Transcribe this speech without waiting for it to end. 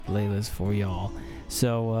playlist for y'all.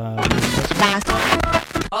 So,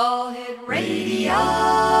 All Hit Radio.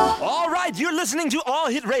 All right, you're listening to All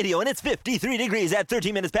Hit Radio, and it's 53 degrees at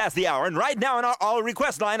 13 minutes past the hour. And right now on our All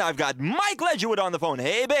Request line, I've got Mike Ledgerwood on the phone.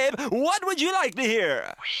 Hey, babe, what would you like to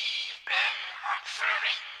hear?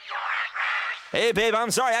 Hey, babe,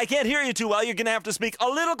 I'm sorry, I can't hear you too well. You're going to have to speak a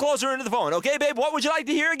little closer into the phone. Okay, babe, what would you like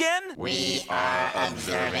to hear again? We are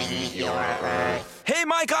observing your Earth. Hey,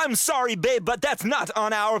 Mike, I'm sorry, babe, but that's not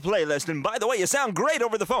on our playlist. And by the way, you sound great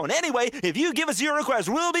over the phone. Anyway, if you give us your request,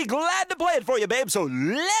 we'll be glad to play it for you, babe, so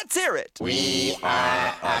let's hear it. We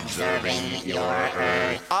are observing your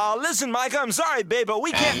Earth. Listen, Mike, I'm sorry, babe, but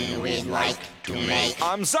we can't... And we'd like to make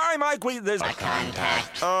I'm sorry, Mike, there's... a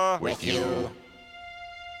contact with you.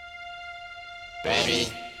 Baby.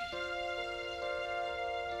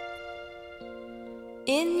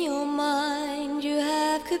 In your mind you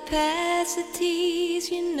have capacities,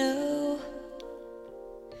 you know,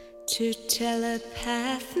 to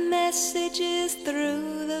telepath messages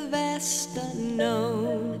through the vast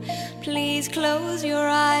unknown. Please close your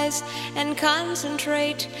eyes and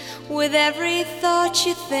concentrate with every thought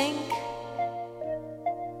you think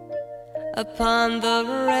upon the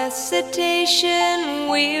recitation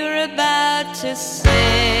we're about to sing.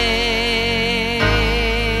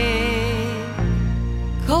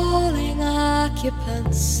 Calling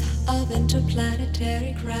occupants of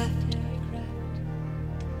interplanetary craft.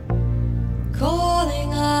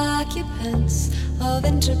 Calling occupants of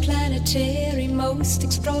interplanetary most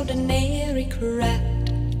extraordinary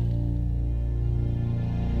craft.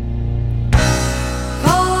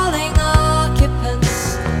 Calling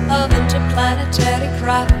occupants of interplanetary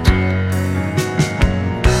craft.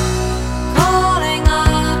 Calling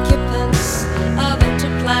occupants of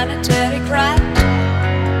interplanetary craft.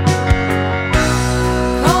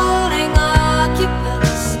 Calling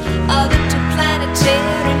occupants of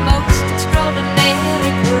interplanetary most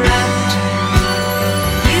extraordinary craft.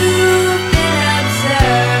 You've been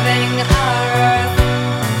observing our Earth,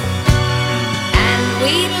 and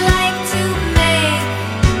we'd like to make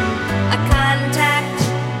a contact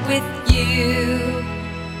with you.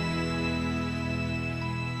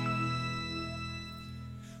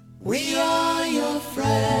 We are your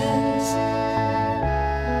friends.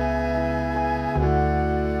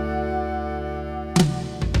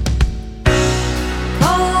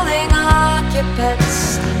 Calling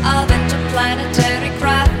occupants of interplanetary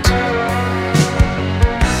craft.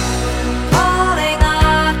 Calling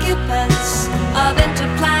occupants of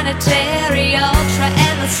interplanetary ultra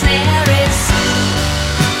emissaries.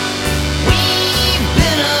 We've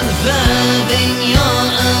been observing your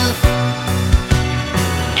Earth,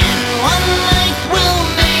 and one night we'll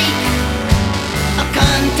make a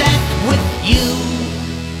contact with you.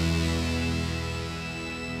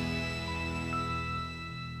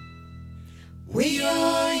 We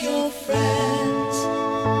are your friends.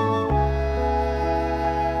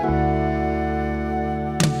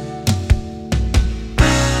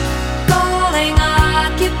 Calling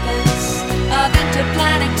occupants of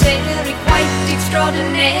interplanetary, quite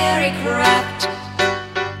extraordinary craft.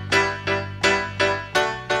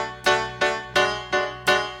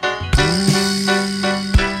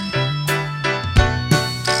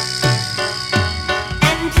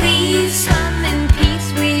 And please come in peace,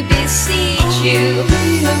 we beseech you.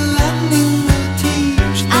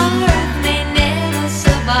 Our Earth may never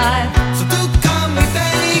survive. So do come, we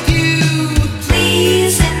beg you.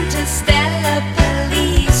 Please, interstellar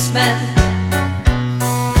policeman,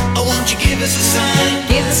 Oh, won't you give us a sign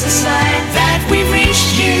give us a sign that we've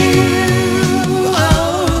reached you?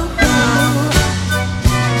 Oh,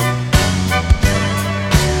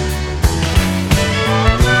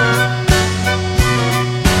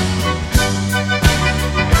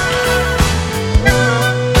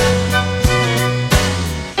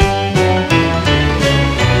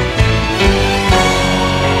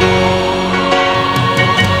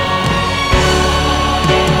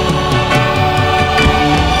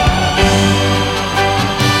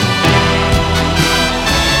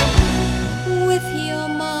 with your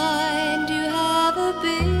mind you have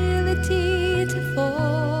ability to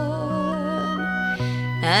form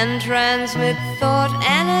and transmit thought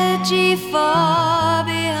energy far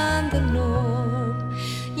beyond the norm.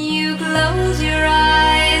 You close your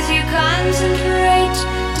eyes, you concentrate,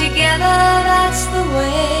 together that's the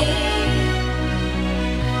way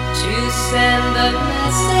to send the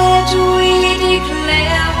message we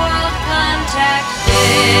declare World Contact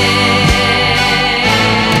Day.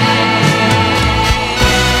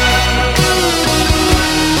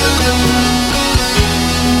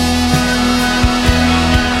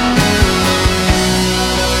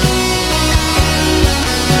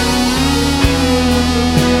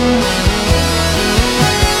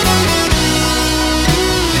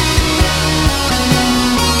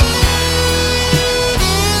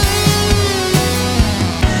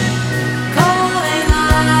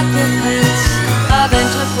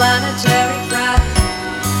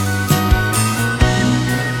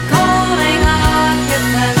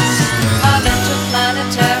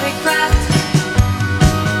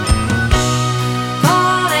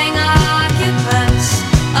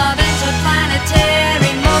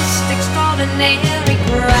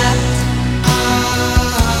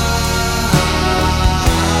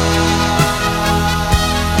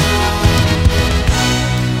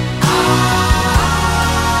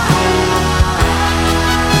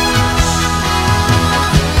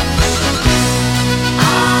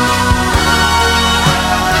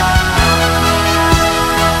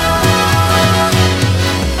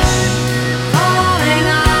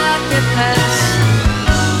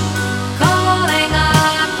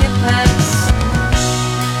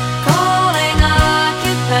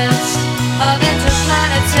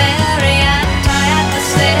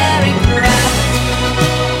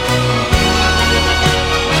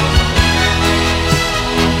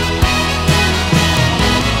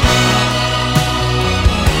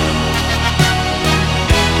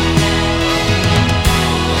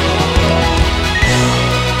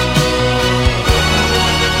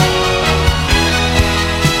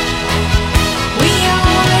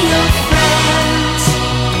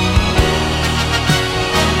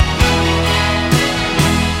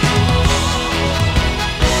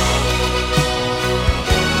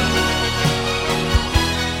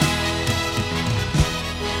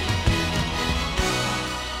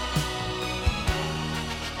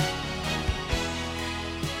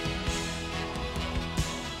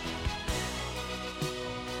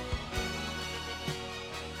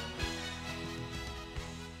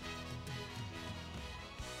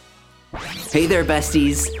 Hey there,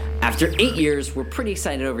 besties. After 8 years, we're pretty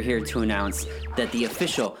excited over here to announce that the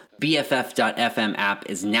official BFF.FM app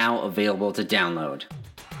is now available to download.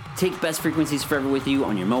 Take Best Frequencies forever with you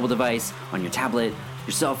on your mobile device, on your tablet,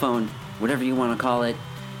 your cell phone, whatever you want to call it.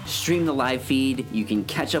 Stream the live feed. You can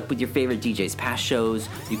catch up with your favorite DJs' past shows.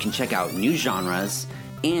 You can check out new genres.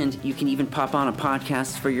 And you can even pop on a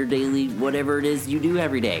podcast for your daily whatever it is you do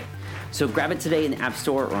every day. So grab it today in the App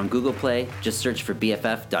Store or on Google Play. Just search for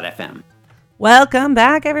BFF.FM. Welcome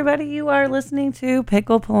back, everybody. You are listening to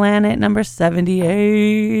Pickleplanet number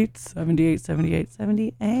 78.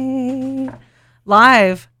 78.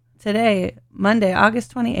 Live today, Monday,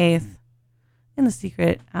 August 28th, in the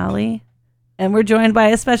Secret Alley. And we're joined by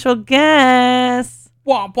a special guest.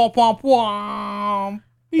 Womp, womp, womp, womp.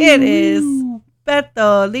 It is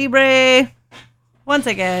Beto Libre, once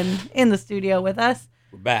again, in the studio with us.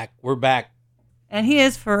 We're back. And he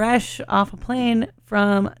is fresh off a plane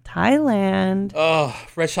from Thailand. Oh,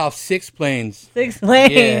 fresh off 6 planes. 6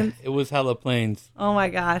 planes. Yeah, it was hella planes. Oh my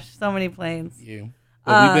gosh, so many planes. Yeah.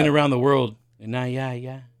 But we've been around the world. And now,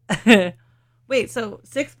 yeah. Wait, so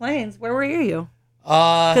 6 planes. Where were you?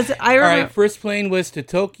 Because I remember. All right, first plane was to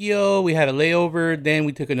Tokyo. We had a layover. Then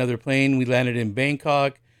we took another plane. We landed in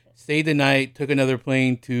Bangkok, stayed the night, took another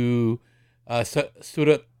plane to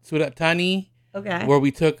Surat Thani. Okay. Where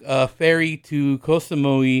we took a ferry to Koh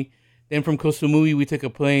Samui. Then from Koh Samui, we took a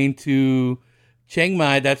plane to Chiang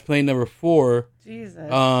Mai. That's plane number 4. Jesus.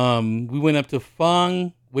 We went up to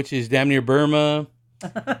Phang, which is damn near Burma.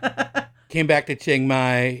 Came back to Chiang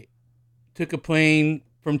Mai. Took a plane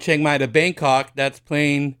from Chiang Mai to Bangkok. That's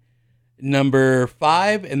plane number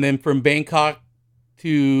 5. And then from Bangkok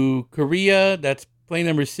to Korea, that's plane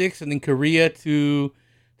number 6. And then Korea to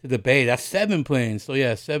the Bay. That's 7 planes. So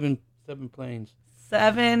yeah, 7 planes.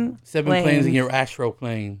 7 planes in your astro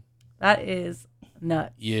plane. That is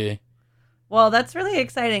nuts. Yeah. Well, that's really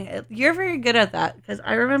exciting. You're very good at that because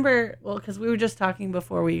I remember. Well, because we were just talking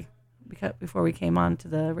before we came on to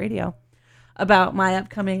the radio about my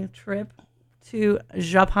upcoming trip to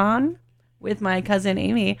Japan with my cousin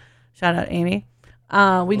Amy. Shout out Amy.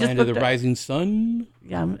 We just booked the rising sun.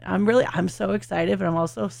 Yeah, I'm so excited, but I'm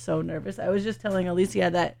also so nervous. I was just telling Alicia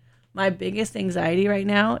that my biggest anxiety right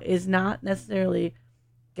now is not necessarily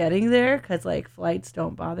getting there because like flights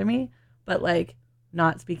don't bother me, but like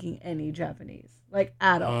not speaking any Japanese, like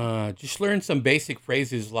at all. Just learn some basic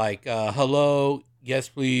phrases like hello, yes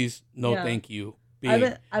please, no thank you.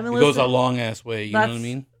 It goes a long ass way, you know what I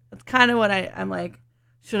mean? That's kind of what I'm like.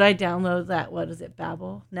 Should I download that? What is it,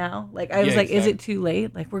 Babbel now? Like I was like, exactly. Is it too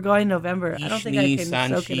late? Like we're going November. I don't think I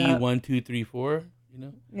can soak it up. 1, 2, 3, 4. You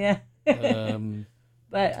know? Yeah.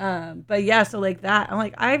 But yeah, so like that, I'm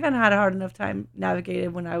like, I haven't had a hard enough time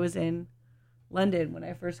navigated when I was in London when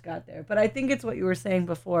I first got there. But I think it's what you were saying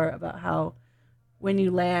before about how when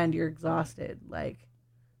you land, you're exhausted, like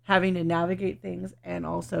having to navigate things and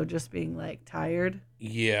also just being like tired.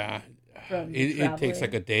 Yeah. It takes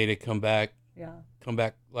like a day to come back. Yeah.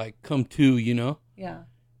 Come to, you know? Yeah.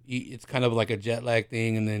 It's kind of like a jet lag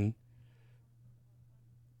thing. And then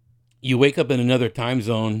you wake up in another time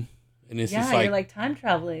zone. And it's just like, you're like time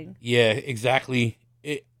traveling. Yeah, exactly.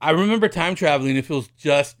 I remember time traveling. It feels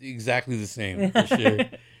just exactly the same, for sure.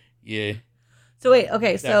 Yeah. So wait,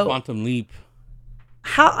 okay, that quantum leap.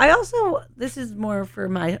 This is more for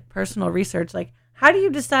my personal research. Like, how do you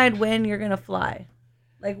decide when you're gonna fly?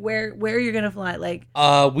 Like, where you're gonna fly? Like,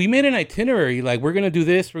 we made an itinerary. Like, we're gonna do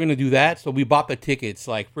this, we're gonna do that. So we bought the tickets.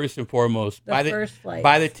 Like, first and foremost, first flight.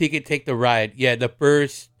 Buy the ticket, take the ride. Yeah, the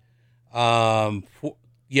first.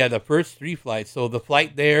 The first 3 flights. So the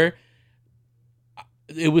flight there,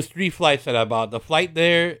 it was 3 flights that I bought. The flight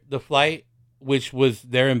there, the flight which was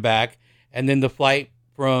there and back, and then the flight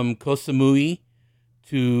from Koh Samui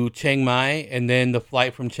to Chiang Mai, and then the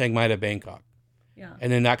flight from Chiang Mai to Bangkok. Yeah.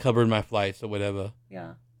 And then that covered my flights or whatever.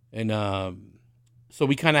 Yeah. And so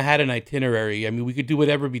we kind of had an itinerary. I mean, we could do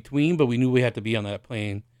whatever between, but we knew we had to be on that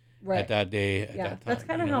plane at that day. At that time, that's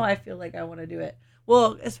kind of how I feel like I want to do it.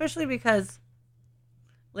 Well, especially because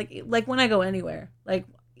like when I go anywhere, like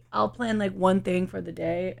I'll plan like one thing for the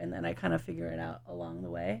day and then I kind of figure it out along the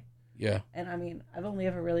way. Yeah. And I mean, I've only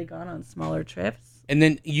ever really gone on smaller trips. And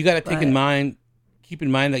then you got to keep in mind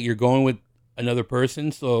that you're going with another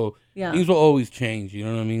person, so things will always change. You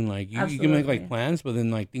know what I mean? Like you can make like plans, but then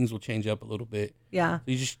like things will change up a little bit. Yeah. So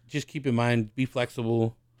you just keep in mind, be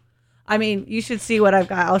flexible. I mean, you should see what I've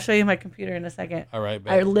got. I'll show you my computer in a second. All right.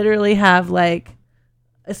 I literally have like,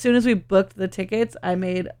 as soon as we booked the tickets, I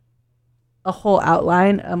made a whole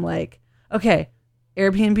outline. I'm like, okay,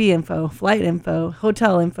 Airbnb info, flight info,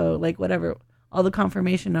 hotel info, like whatever, all the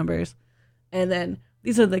confirmation numbers. And then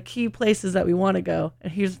these are the key places that we want to go,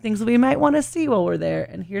 and here's the things that we might want to see while we're there,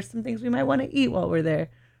 and here's some things we might want to eat while we're there.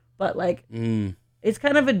 But like, it's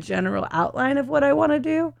kind of a general outline of what I want to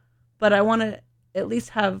do, but I want to at least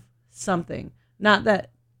have something. Not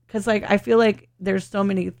that, because like I feel like there's so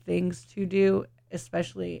many things to do,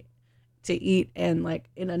 especially to eat and like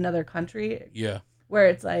in another country. Yeah. Where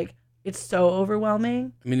it's like it's so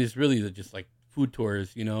overwhelming. I mean, it's really just like food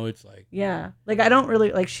tours, you know. It's like like I don't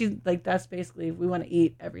really like that's basically we want to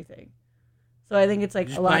eat everything. So I think it's like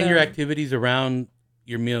just a lot plan of your activities around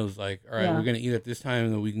your meals. Like, all right, Yeah. we're gonna eat at this time,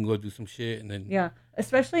 and then we can go do some shit, and then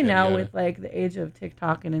especially Yeah, now yeah. with like the age of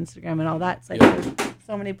TikTok and Instagram and all that. It's like there's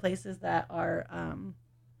so many places that are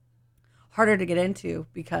harder to get into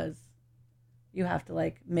because you have to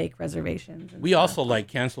like make reservations. And we stuff. also like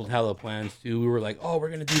canceled hella plans too. We were like, oh, we're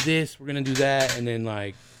gonna do this, we're gonna do that, and then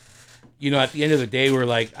like, you know, at the end of the day, we're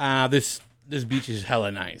like, this beach is hella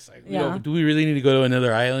nice. Like, you know, do we really need to go to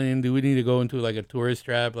another island? Do we need to go into like a tourist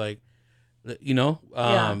trap? Like, you know,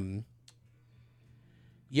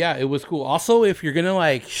 yeah, it was cool. Also, if you're gonna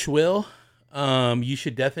like schwill, you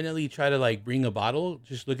should definitely try to like bring a bottle.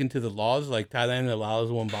 Just look into the laws. Like Thailand allows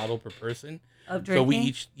 1 bottle per person. Of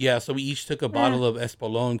drinking? So we each took a bottle of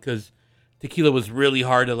Espolón because tequila was really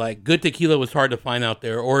hard to like. Good tequila was hard to find out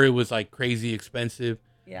there, or it was like crazy expensive.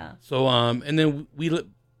 Yeah. So and then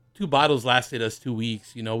 2 bottles lasted us 2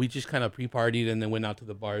 weeks. You know, we just kind of pre-partied and then went out to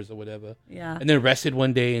the bars or whatever. Yeah. And then rested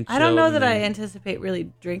one day and I don't chilled, know and that then- I anticipate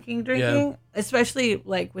really drinking, especially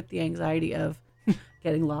like with the anxiety of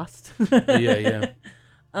getting lost. Yeah.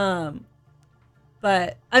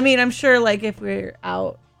 But I mean, I'm sure like if we're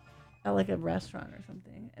out at like a restaurant or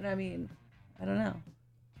something, and I mean, I don't know.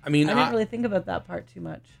 I mean, I didn't really think about that part too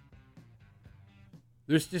much.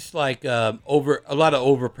 there's just like a lot of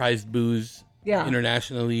overpriced booze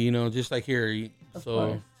internationally, you know, just like here. Of So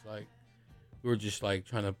course. it's like we were just like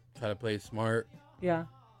trying to play it smart. Yeah.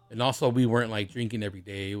 And also we weren't like drinking every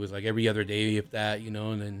day. It was like every other day, if that, you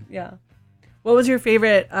know, and then Yeah. What was your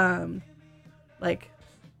favorite like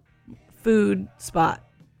food spot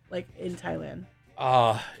like in Thailand?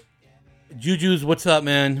 Juju's, what's up,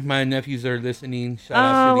 man? My nephews are listening. Shout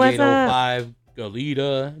out to the what's 805,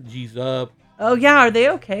 Galita, G's up. Oh yeah, are they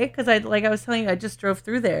okay? Because I was telling you, I just drove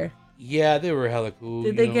through there. Yeah, they were hella cool.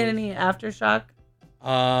 Did they get any aftershock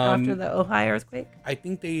after the Ojai earthquake? I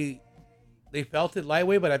think they felt it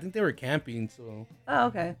lightweight, but I think they were camping, so Oh,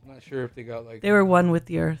 okay. I'm not sure if they got like They were one with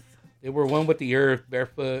the earth. They were one with the earth,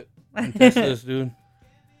 barefoot, and Teslas, dude.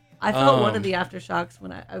 I felt one of the aftershocks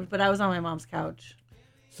but I was on my mom's couch.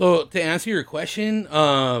 So to answer your question,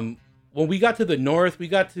 when we got to the north, we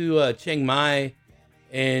got to Chiang Mai,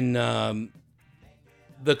 and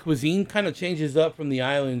the cuisine kind of changes up from the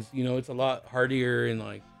islands. You know, it's a lot heartier and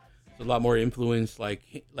like it's a lot more influence, like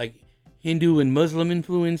Hindu and Muslim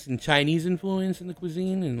influence and Chinese influence in the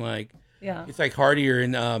cuisine, and like it's like heartier.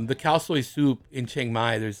 And the khao soi soup in Chiang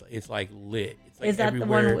Mai, it's like lit. It's like Is that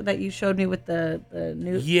everywhere. the one that you showed me with the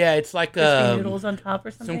noodles? Yeah, it's like noodles on top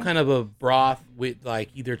or something. some kind of a broth with like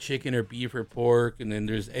either chicken or beef or pork, and then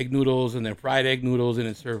there's egg noodles and then fried egg noodles, and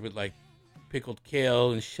it's served with like pickled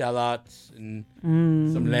kale and shallots and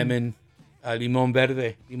some lemon, limon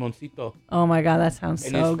verde, limoncito. Oh my god, that sounds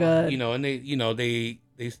And so it's, good. You know, and they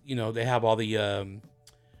have all the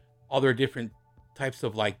all their different types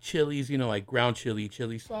of like chilies, you know, like ground chili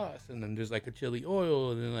sauce, and then there's like a chili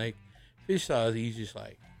oil, and then like fish sauce. He's just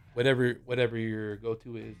like whatever your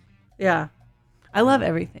go-to is. Yeah. I love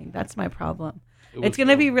everything. That's my problem. It's going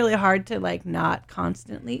to be really hard to like not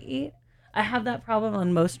constantly eat. I have that problem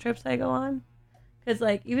on most trips I go on. Cuz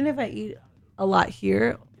like even if I eat a lot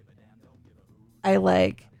here, I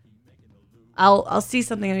like I'll see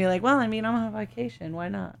something and be like, "Well, I mean, I'm on vacation. Why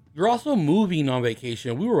not?" You're also moving on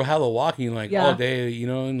vacation. We were hella walking like all day, you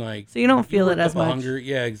know, and like so you don't feel it worked as up a much. Hunger.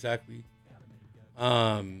 Yeah, exactly.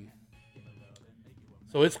 So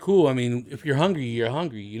it's cool. I mean, if you're hungry, you're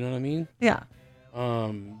hungry. You know what I mean? Yeah.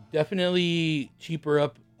 Definitely cheaper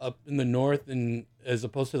up in the north, and as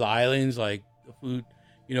opposed to the islands. Like the food,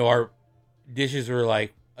 you know, our dishes were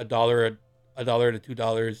like $1 to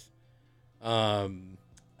 $2. On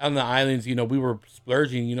the islands, you know, we were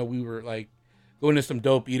splurging. You know, we were like going to some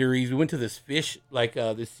dope eateries. We went to this fish, like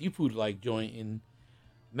this seafood like joint, and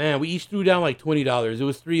man, we each threw down like $20. It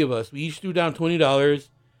was 3 of us. We each threw down $20,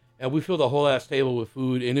 and we filled the whole ass table with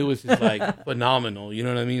food, and it was just like phenomenal. You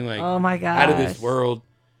know what I mean? Like, oh my god, out of this world.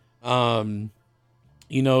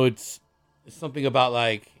 You know, it's something about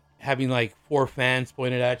like having like 4 fans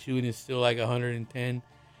pointed at you, and it's still like 110.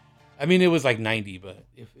 I mean, it was like 90, but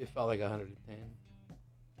it felt like 110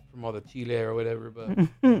 from all the chile or whatever. But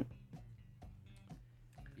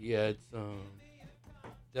yeah, it's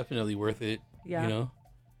definitely worth it. Yeah. You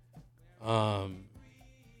know.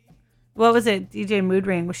 What was it? DJ Mood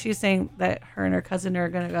Ring. Was she saying that her and her cousin are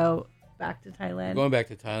gonna go back to Thailand? Going back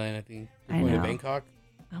to Thailand, I think. They're I going know. to Bangkok.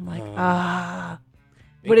 I'm like,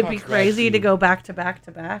 would it be Bangkok's crazy rad to too. go back to back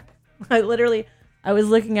to back? I was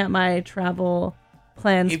looking at my travel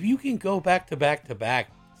plans. If you can go back to back to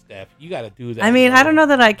back, Steph, you got to do that. I mean, bro. I don't know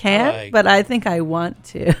that I can, Like- but I think I want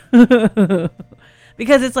to.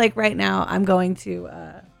 Because it's like right now I'm going to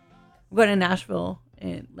Nashville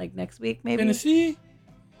in like next week, maybe. Tennessee?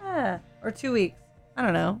 Yeah, or 2 weeks. I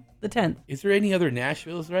don't know. The 10th. Is there any other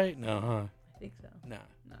Nashvilles, right? No, huh? I think so. Nah.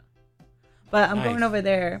 But I'm Nice. going over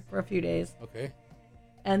there for a few days. Okay.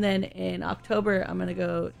 And then in October, I'm going to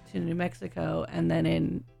go to New Mexico. And then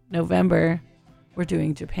in November, we're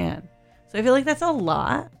doing Japan. So I feel like that's a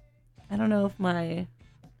lot. I don't know if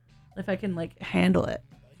I can like handle it.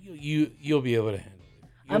 You'll be able to handle it.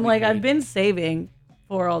 I'm like, I've been saving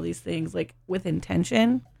for all these things like with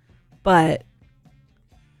intention, but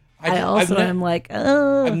I also am like,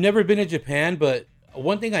 oh. I've never been to Japan, but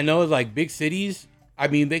one thing I know is like big cities. I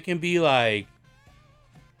mean, they can be a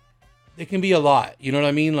lot. You know what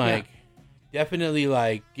I mean? Like, definitely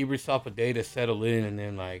like give yourself a day to settle in, and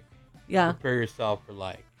then like, prepare yourself for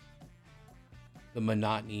like the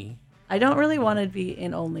monotony. I don't really want to be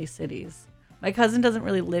in only cities. My cousin doesn't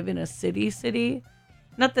really live in a city.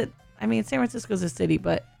 Not that, I mean, San Francisco's a city,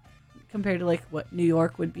 but compared to like what New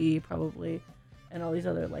York would be probably and all these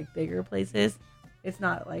other like bigger places, it's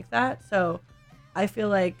not like that. So I feel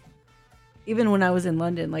like even when I was in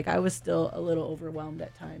London, like I was still a little overwhelmed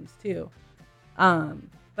at times too.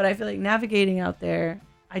 But I feel like navigating out there,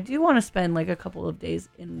 I do want to spend like a couple of days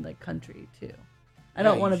in the country too. I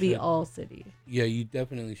don't want to be all city. Yeah, you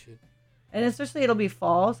definitely should. And especially it'll be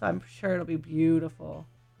fall, so I'm sure it'll be beautiful.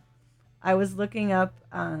 I was looking up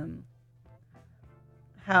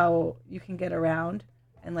how you can get around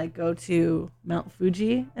and like go to Mount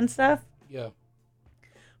Fuji and stuff. Yeah.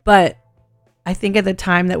 But I think at the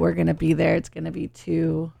time that we're going to be there, it's going to be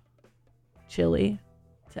too chilly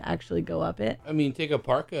to actually go up it. I mean, take a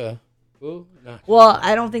parka. Ooh, nah. Well,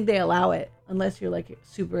 I don't think they allow it unless you're like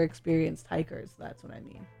super experienced hikers. That's what I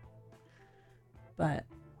mean. But,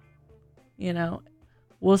 you know,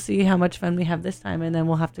 we'll see how much fun we have this time, and then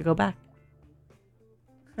we'll have to go back.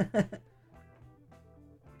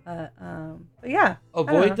 But yeah.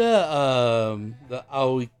 Avoid the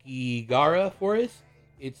Aokigahara forest.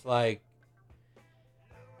 It's like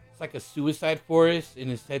a suicide forest,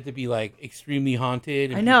 and it's said to be like extremely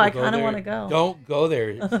haunted. I know. I kind kind of of want to go. Don't go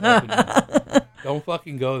there. Stephanie. Don't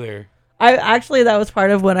fucking go there. That was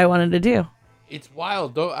part of what I wanted to do. It's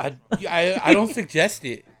wild. I don't suggest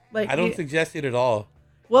it. Like I don't suggest it at all.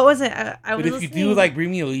 What was it? I But was if you do, listening- like,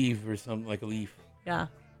 bring me a leaf or something, like a leaf. Yeah,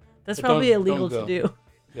 that's But probably don't illegal to go. do.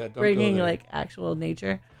 Yeah, don't Bringing go there. like actual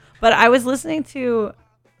nature. But I was listening to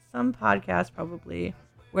some podcast probably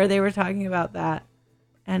where they were talking about that,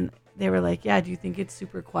 and they were like, "Yeah, do you think it's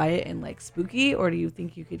super quiet and like spooky, or do you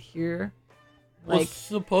think you could hear Well, like?"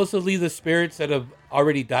 supposedly the spirits that have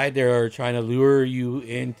already died there are trying to lure you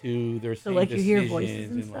into their So same like you hear decisions voices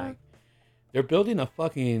and and stuff. like they're building a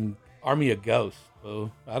fucking army of ghosts.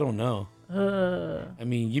 So I don't know. I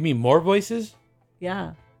mean, you mean more voices?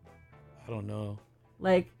 Yeah. I don't know.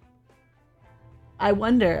 Like, I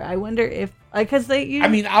wonder if like because I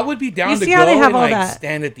mean, I would be down You to see go how they have and all like that-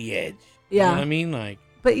 stand at the edge. Yeah. You know what I mean? Like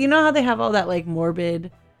but you know how they have all that like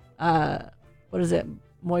morbid, what is it?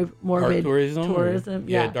 Morbid dark tourism. tourism.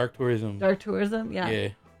 Yeah, Yeah. dark tourism. Dark tourism. Yeah. Yeah.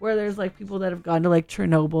 Where there's like people that have gone to like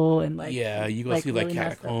Chernobyl and like yeah, you go see like really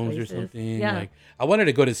messed up catacombs or places. something. Yeah. Like I wanted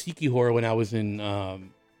to go to Sikihor when I was in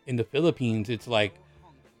the Philippines. It's like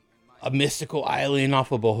a mystical island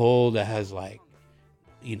off of Bohol that has like,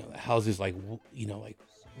 you know, houses like like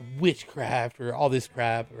witchcraft or all this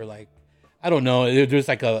crap or like I don't know. There's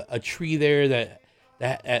like a tree there that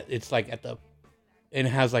it's like at the and it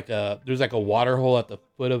has like there's like a water hole at the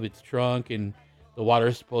foot of its trunk and the water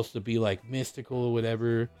is supposed to be like mystical or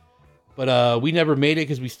whatever. But we never made it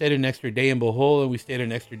because we stayed an extra day in Bohol and we stayed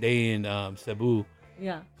an extra day in Cebu.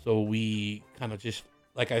 Yeah. So we kind of just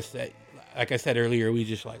like I said earlier, we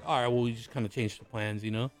just like, all right, well, we just kind of changed the plans,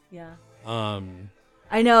 you know. Yeah.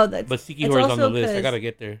 I know that. But Sikihor is on the list. I gotta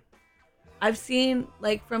get there. I've seen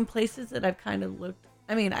like from places that I've kind of looked.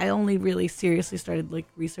 I mean, I only really seriously started like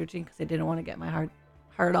researching because I didn't want to get my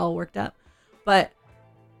heart all worked up. But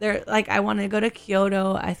there, like, I want to go to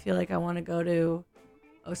Kyoto. I feel like I want to go to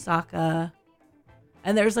Osaka,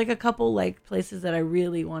 and there's like a couple like places that I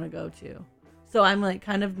really want to go to. So I'm like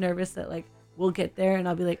kind of nervous that like we'll get there and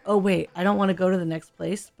I'll be like, oh wait, I don't want to go to the next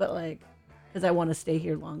place, but like because I want to stay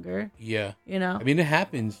here longer. Yeah. You know? I mean, it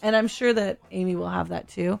happens. And I'm sure that Amy will have that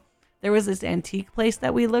too. There was this antique place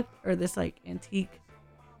that we looked, or this like antique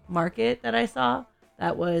market that I saw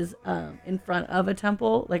that was in front of a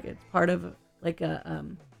temple. Like it's part of like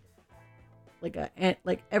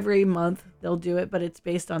every month they'll do it, but it's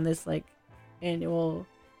based on this like annual,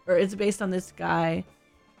 or it's based on this guy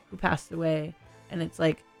who passed away, and it's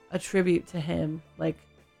like a tribute to him, like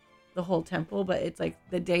the whole temple. But it's like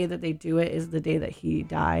the day that they do it is the day that he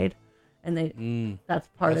died. And that's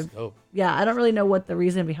part of dope. Yeah, I don't really know what the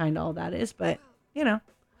reason behind all that is, but you know,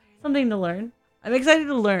 something to learn. I'm excited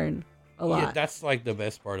to learn a lot. Yeah, that's like the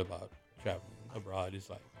best part about traveling abroad. Is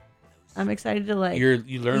like I'm excited to like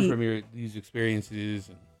you learn from these experiences,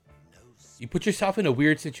 and you put yourself in a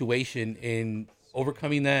weird situation, and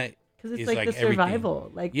overcoming that because it's is like the everything.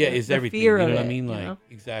 survival, like it's the everything. fear You know of what I it, mean? you Like know?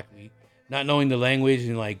 exactly, not knowing the language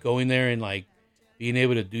and like going there and like being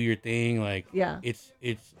able to do your thing. Like it's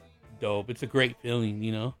dope. It's a great feeling,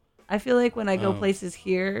 you know. I feel like when I go places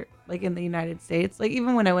here, like in the United States, like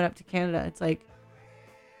even when I went up to Canada, it's like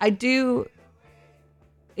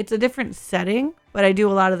it's a different setting, but I do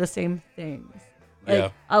a lot of the same things.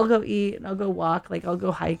 Like I'll go eat and I'll go walk, like I'll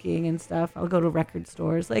go hiking and stuff. I'll go to record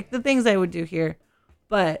stores, like the things I would do here.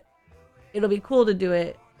 But it'll be cool to do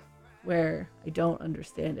it where I don't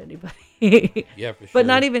understand anybody. Yeah, for sure. But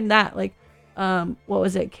not even that. Like, what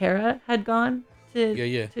was it? Kara had gone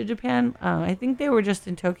to Japan. I think they were just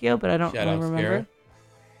in Tokyo, but I don't remember. Kara.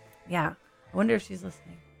 Yeah, I wonder if she's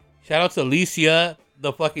listening. Shout out to Alicia,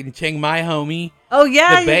 the fucking Chiang Mai homie. Oh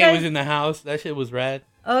yeah, the bae was in the house. That shit was rad.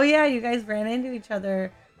 Oh yeah, you guys ran into each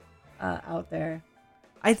other out there.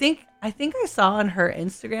 I think I saw on her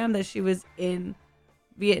Instagram that she was in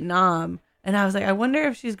Vietnam, and I was like, I wonder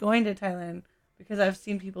if she's going to Thailand because I've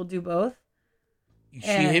seen people do both. She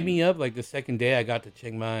hit me up like the second day I got to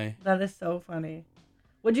Chiang Mai. That is so funny.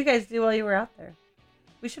 What'd you guys do while you were out there?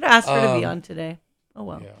 We should have asked her to be on today. Oh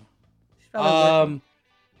well. Yeah.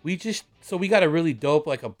 We got a really dope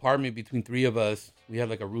like apartment between three of us. We had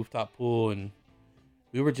like a rooftop pool, and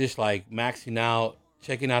we were just like maxing out,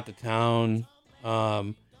 checking out the town.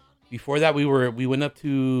 Before that, we went up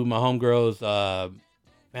to my homegirl's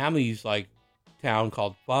family's like town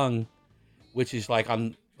called Phang, which is like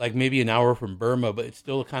on like maybe an hour from Burma, but it's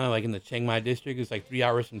still kind of like in the Chiang Mai district. It's like 3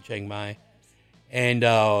 hours from Chiang Mai. And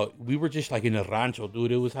we were just like in a rancho,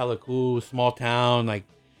 dude. It was hella cool, small town. Like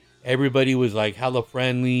everybody was like hella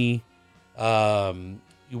friendly.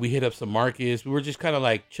 We hit up some markets. We were just kind of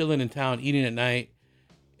like chilling in town, eating at night.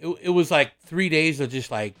 It was like 3 days of just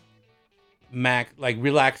like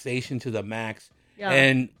relaxation to the max. Yeah.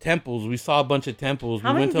 And temples. We saw a bunch of temples.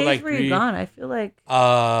 How many days were you gone? I feel like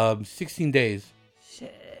 16 days.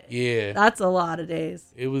 Shit. Yeah. That's a lot of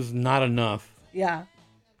days. It was not enough. Yeah.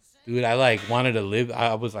 Dude, I like wanted to live.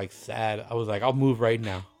 I was like sad. I was like, I'll move right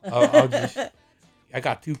now. I'll just. I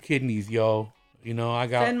got 2 kidneys, yo. You know, I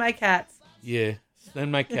got. Send my cats. Yeah,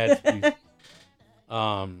 send my cats, please.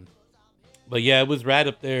 But yeah, it was rad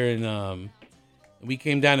up there, and we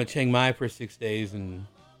came down to Chiang Mai for 6 days, and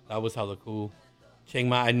that was hella cool. Chiang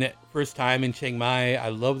Mai, first time in Chiang Mai. I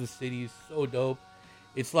love the city. It's so dope.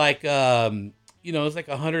 It's like it's like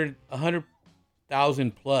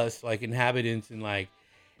 100,000 plus like inhabitants, and like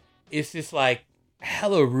it's just like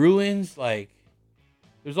hella ruins. Like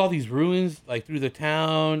there's all these ruins like through the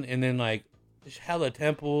town, and then like there's hella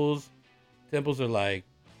temples. Temples are like,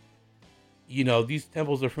 these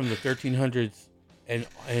temples are from the 1300s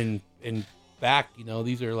and back.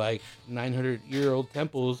 These are like 900-year-old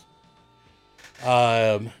temples.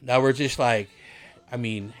 That were just like,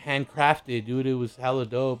 handcrafted, dude. It was hella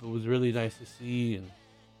dope. It was really nice to see, and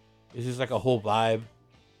it's just like a whole vibe.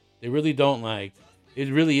 They really don't like. It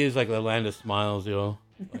really is like the land of smiles, yo.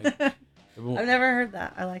 Like, I've never heard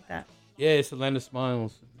that. I like that. Yeah, it's the land of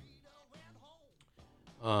smiles.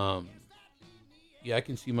 Yeah, I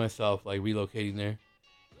can see myself like relocating there.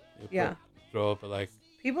 Yeah. Throw up like.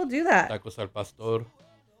 People do that. Tacos al pastor.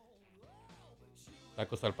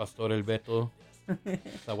 Tacos al pastor el Beto.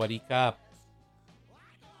 Sawarika.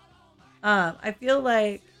 I feel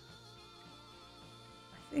like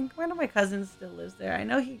I think one of my cousins still lives there. I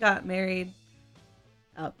know he got married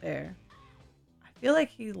out there. I feel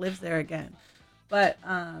like he lives there again. But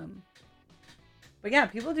yeah,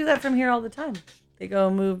 people do that from here all the time. They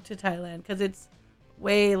go move to Thailand because it's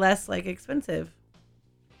way less like expensive.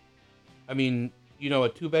 I mean, a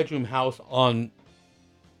 2-bedroom house on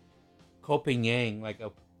Koh Phangan, like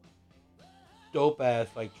a dope ass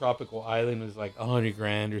like tropical island, is like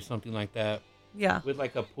 $100,000 or something like that. Yeah. With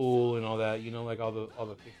like a pool and all that, like all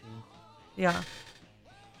the fixings. Yeah.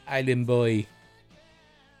 Island boy.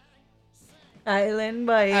 Island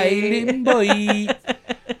boy. Island boy.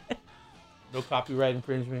 No copyright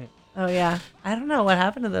infringement. Oh yeah, I don't know what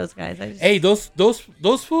happened to those guys. Hey, those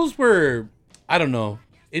fools were, I don't know.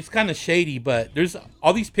 It's kind of shady, but there's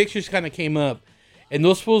all these pictures kind of came up, and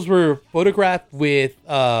those fools were photographed with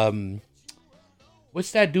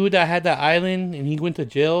what's that dude that had that island and he went to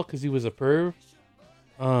jail because he was a perv.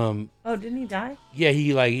 Oh, didn't he die? Yeah,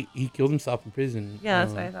 he killed himself in prison. Yeah,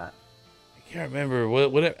 that's what I thought. I can't remember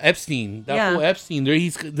what Epstein. That Yeah. fool Epstein.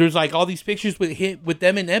 There's like all these pictures with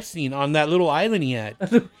them and Epstein on that little island he had.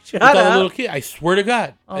 Shut with all the up. little kid. I swear to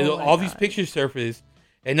God, Oh my all these God. pictures surfaced,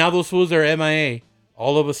 and now those fools are MIA.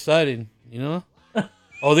 All of a sudden, you know.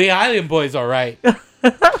 Oh, they island boys, all right.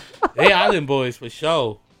 They island boys for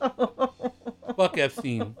sure. Fuck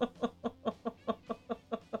Epstein.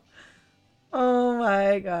 Oh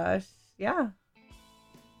my gosh. Yeah.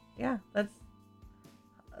 Yeah, that's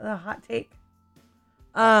a hot take.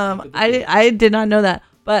 I did not know that.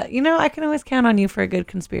 But you know, I can always count on you for a good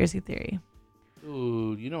conspiracy theory.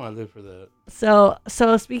 Dude, you know I live for that. So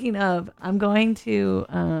speaking of, I'm going to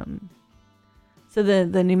so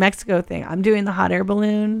the New Mexico thing. I'm doing the hot air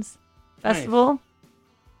balloons festival. Nice.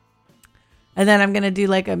 And then I'm going to do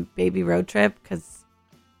like a baby road trip cuz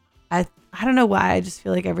I don't know why. I just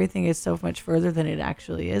feel like everything is so much further than it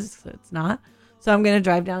actually is. So it's not. So I'm going to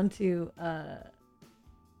drive down to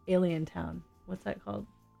Alien Town. What's that called?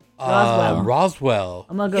 Roswell.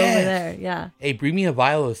 I'm going to go over there. Yeah. Hey, bring me a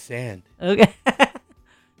vial of sand. Okay.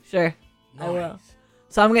 Sure. Nice. I will.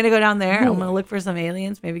 So I'm going to go down there. I'm going to look for some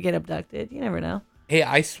aliens, maybe get abducted. You never know. Hey,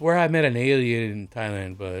 I swear I met an alien in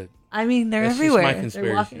Thailand, but I mean, they're that's everywhere. just my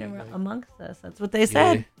They're walking conspiracy, amongst us. That's what they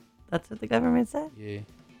said. Yeah. That's what the government said. Yeah.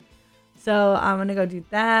 So I'm going to go do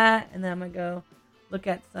that. And then I'm going to go look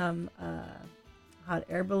at some hot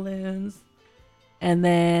air balloons. And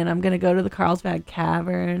then I'm going to go to the Carlsbad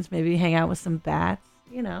Caverns. Maybe hang out with some bats.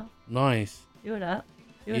 You know. Nice. Do it up.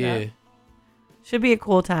 Do it Yeah. up. Should be a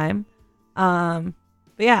cool time. But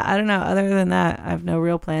yeah, I don't know. Other than that, I have no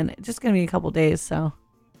real plan. It's just going to be a couple days. So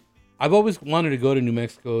I've always wanted to go to New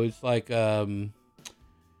Mexico. It's like, I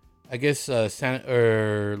guess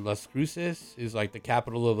Las Cruces is like the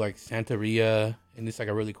capital of like Santeria, and it's like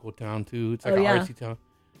a really cool town too. It's like an artsy town.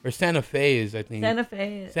 Or Santa Fe is, I think. Santa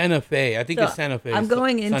Fe. Santa Fe. I think So, it's Santa Fe. I'm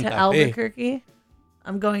going into Santa Fe. Albuquerque.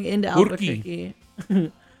 I'm going into Albuquerque.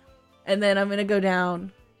 And then I'm going to go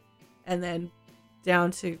down and then down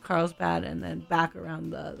to Carlsbad and then back around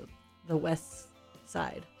the west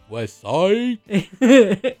side. West Side?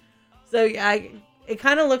 So yeah, it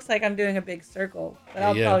kind of looks like I'm doing a big circle, but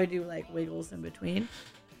I'll Yeah. probably do like wiggles in between.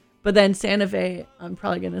 But then Santa Fe, I'm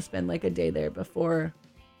probably going to spend like a day there before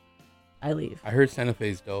I leave. I heard Santa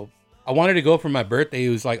Fe's dope. I wanted to go for my birthday. It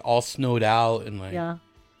was like all snowed out and like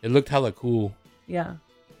it looked hella cool. Yeah.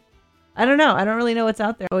 I don't know. I don't really know what's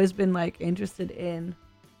out there. I've always been like interested in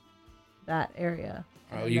that area.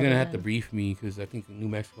 Oh, you're gonna have to brief me because I think New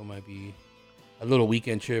Mexico might be a little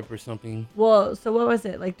weekend trip or something. Well, so what was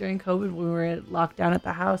it like during COVID when we were locked down at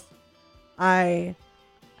the house? I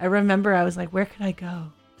remember I was like, where can I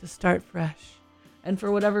go to start fresh? And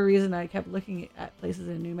for whatever reason, I kept looking at places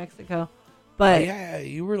in New Mexico. But yeah,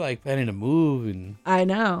 you were like planning to move, and I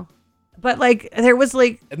know. But like there was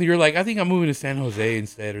like, and you're like, I think I'm moving to San Jose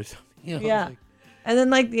instead or something. You know, yeah. like, And then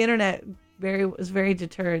like the internet was very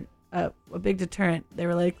deterrent, a big deterrent. They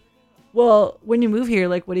were like, well, when you move here,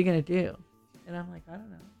 like, what are you gonna do? And I'm like, I don't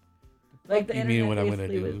know. Like the you internet mean what I'm gonna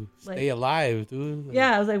basically do? was, like, Stay alive, dude. Like,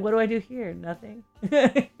 yeah, I was like, what do I do here? Nothing.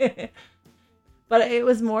 But it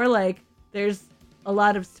was more like there's a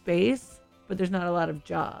lot of space, but there's not a lot of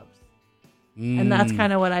jobs. And that's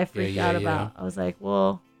kind of what I freaked out about. I was like,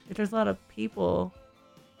 well, if there's a lot of people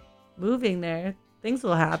moving there, things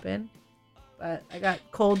will happen. But I got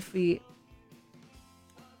cold feet.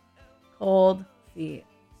 Cold feet.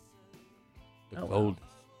 The coldest.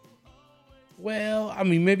 Well, I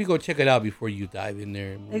mean, maybe go check it out before you dive in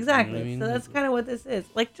there. Exactly. You know what I mean? So that's kind of what this is.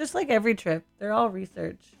 Like, just like every trip, they're all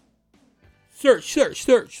research.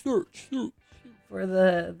 Search. For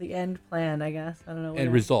the end plan, I guess. I don't know.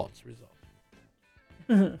 And results.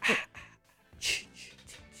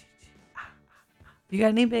 You got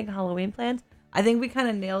any big Halloween plans? I think we kind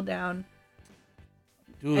of nailed down.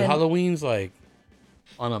 Dude, Halloween's like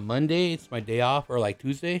on a Monday. It's my day off, or like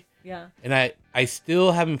Tuesday. Yeah. And I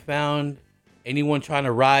still haven't found anyone trying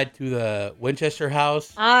to ride to the Winchester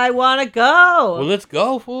house. I want to go. Well, let's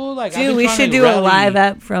go, fool. Like, dude, we should do a live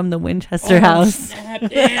app from the Winchester house. Snap.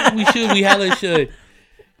 Damn, we should. We hella should.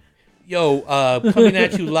 Yo, coming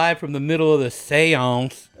at you live from the middle of the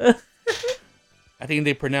seance. I think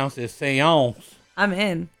they pronounce it seance. I'm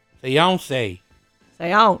in. Seance.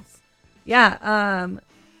 Seance. Yeah, Yeah.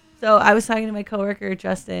 So I was talking to my coworker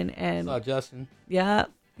Justin, and Justin. yeah,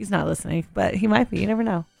 he's not listening, but he might be. You never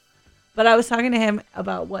know. But I was talking to him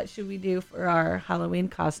about what should we do for our Halloween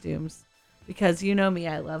costumes, because you know me,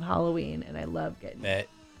 I love Halloween and I love getting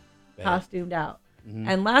costumed out. Mm-hmm.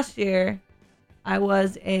 And last year, I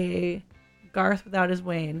was a Garth without his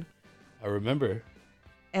Wayne. I remember.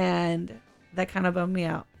 And that kind of bummed me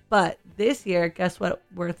out. But this year, guess what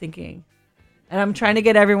we're thinking? And I'm trying to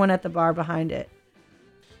get everyone at the bar behind it.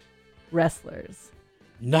 Wrestlers.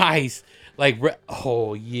 Nice. Like,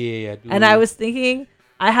 oh, yeah. Dude. And I was thinking,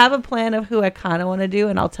 I have a plan of who I kind of want to do,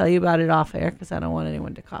 and I'll tell you about it off air because I don't want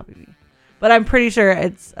anyone to copy me. But I'm pretty sure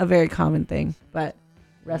it's a very common thing. But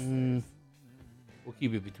wrestlers. We'll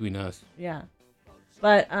keep it between us. Yeah.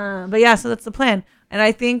 But yeah, so that's the plan. And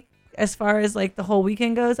I think as far as like the whole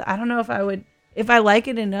weekend goes, I don't know if I would, if I like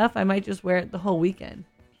it enough, I might just wear it the whole weekend.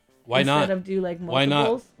 Why not? Instead of do like multiples. Why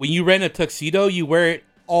not? When you rent a tuxedo, you wear it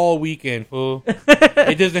all weekend, fool.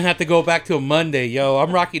 It doesn't have to go back to a Monday. Yo,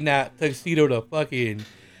 I'm rocking that tuxedo to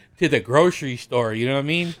the grocery store. You know what I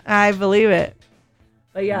mean? I believe it.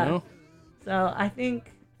 But yeah. You know? So I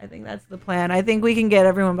think that's the plan. I think we can get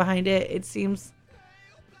everyone behind it. It seems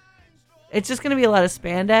it's just going to be a lot of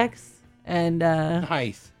spandex and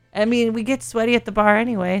nice. I mean, we get sweaty at the bar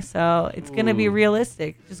anyway, so it's going to be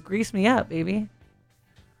realistic. Just grease me up, baby.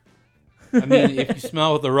 I mean, if you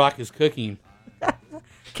smell what the Rock is cooking.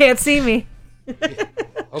 Can't see me.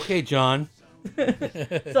 Okay, John.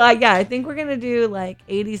 So I think we're going to do like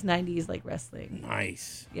 80s, 90s like wrestling.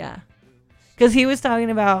 Nice. Yeah. Because he was talking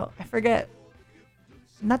about, I forget,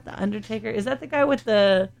 not the Undertaker. Is that the guy with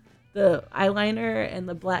the eyeliner and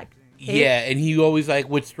the black cape? Yeah, and he always like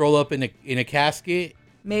would stroll up in a casket.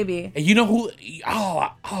 Maybe. And you know who?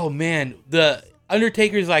 Oh man, the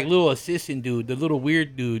Undertaker's like little assistant dude, the little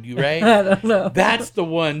weird dude. You right? I don't know. That's the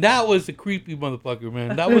one. That was the creepy motherfucker,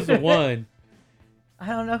 man. That was the one. I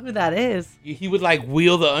don't know who that is. He would like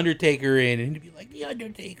wheel the Undertaker in, and he'd be like, "The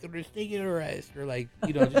Undertaker is taking a rest," or like,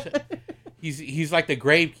 you know, just he's like the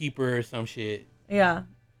gravekeeper or some shit. Yeah.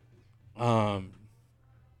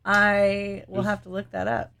 I will have to look that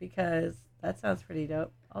up because that sounds pretty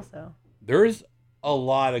dope. Also, there's a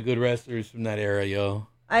lot of good wrestlers from that era, yo.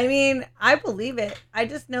 I mean, I believe it. I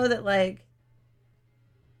just know that, like,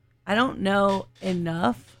 I don't know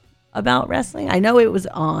enough about wrestling. I know it was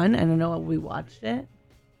on, and I know we watched it,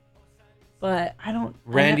 but I don't.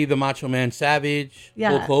 Randy the Macho Man Savage, yeah.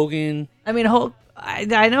 Hulk Hogan. I mean,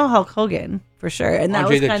 I know Hulk Hogan for sure, and that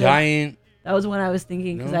Andre was the Giant. That was when I was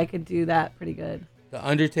thinking because I could do that pretty good. The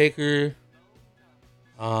Undertaker.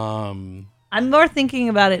 I'm more thinking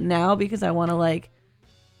about it now because I want to like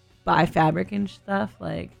buy fabric and stuff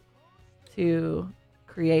like to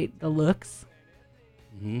create the looks.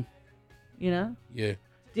 Mm-hmm. You know? Yeah.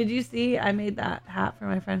 Did you see I made that hat for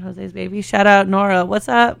my friend Jose's baby? Shout out Nora. What's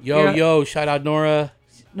up? Yo, shout out Nora.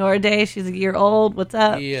 Nora Day. She's a year old. What's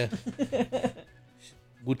up? Yeah.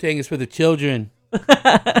 Wu-Tang is for the children.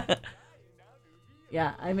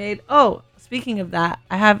 Yeah, I made... Oh, speaking of that,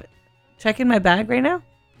 I have... Check in my bag right now.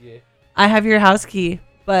 Yeah. I have your house key,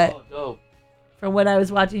 but... Oh, dope. From when I was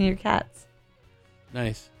watching your cats.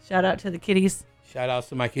 Nice. Shout out to the kitties. Shout outs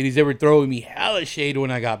to my kitties. They were throwing me hella shade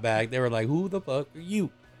when I got back. They were like, who the fuck are you?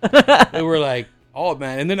 They were like, oh,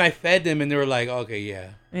 man. And then I fed them, and they were like, okay,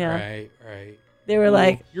 yeah. Yeah. Right. They were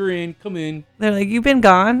like... You're in. Come in. They're like, you've been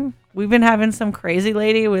gone? We've been having some crazy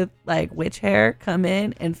lady with, like, witch hair come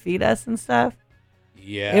in and feed us and stuff.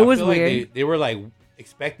 Yeah. It was weird. Like they were, like,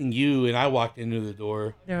 expecting you, and I walked into the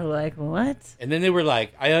door. They were like, what? And then they were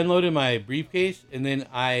like, I unloaded my briefcase, and then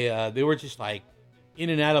they were just, like, in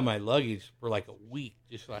and out of my luggage for, like, a week.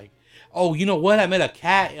 Just like, oh, you know what? I met a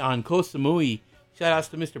cat on Koh Samui. Shout outs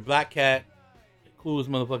to Mr. Black Cat. Coolest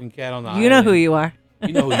motherfucking cat on the island. You know who you are.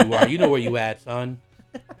 You know who you are. You know where you at, son.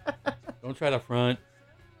 Don't try to front.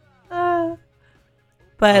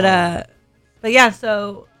 But yeah,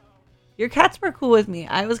 so your cats were cool with me.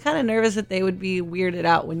 I was kind of nervous that they would be weirded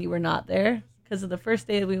out when you were not there because of the first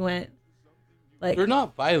day we went. Like, they're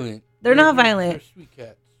not violent. They're not violent. They're sweet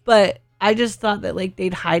cats. But I just thought that like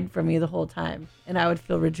they'd hide from me the whole time, and I would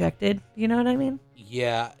feel rejected. You know what I mean?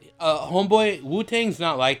 Yeah, homeboy, Wu-Tang's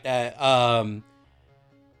not like that.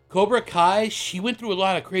 Cobra Kai, she went through a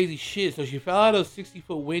lot of crazy shit, so she fell out of a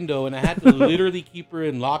 60-foot window, and I had to literally keep her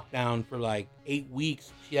in lockdown for like 8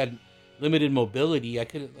 weeks. She had limited mobility. I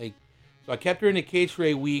couldn't so I kept her in a cage for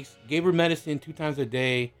 8 weeks, gave her medicine 2 times a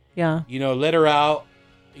day. Yeah. You know, let her out,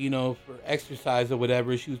 you know, for exercise or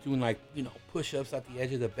whatever. She was doing like, you know, push-ups at the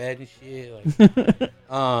edge of the bed and shit.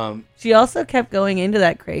 Like, she also kept going into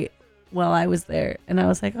that crate while I was there, and I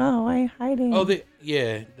was like, "Oh, why are you hiding?" Oh, the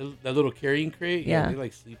little carrying crate. Yeah. They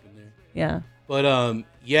like sleep in there. Yeah. But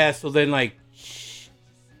yeah. So then like,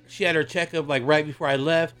 she had her checkup like right before I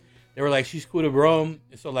left. They were like, she's cool to roam.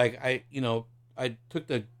 And so like I took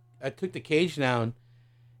the cage down,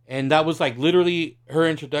 and that was like literally her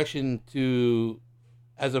introduction to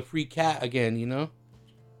as a free cat again.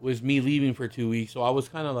 Was me leaving for 2 weeks. So I was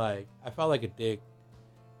kind of like, I felt like a dick,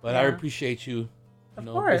 but I Yeah. appreciate you. Of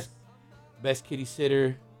course.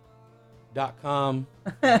 BestKittySitter.com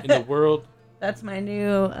in the world. That's my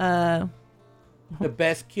new The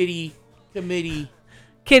best kitty committee.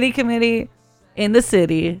 kitty committee in the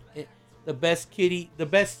city. The best city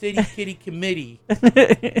kitty committee.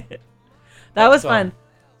 That was So, fun.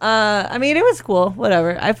 I mean, it was cool.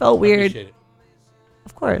 Whatever. I felt I weird. appreciate it.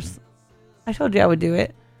 Of course. I told you I would do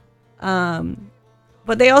it.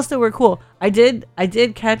 But they also were cool. I did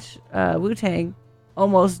catch Wu-Tang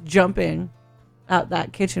almost jumping out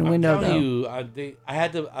that kitchen window, I'm though. telling you, I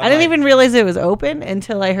had to. I didn't even realize it was open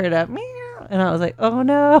until I heard a meow, and I was like, "Oh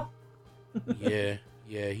no!" Yeah,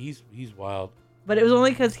 he's wild. But it was only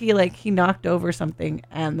because he knocked over something,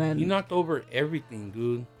 and then He knocked over everything,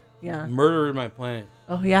 dude. yeah. Murdered my plant.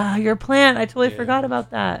 Oh yeah, your plant. I totally Yeah. forgot about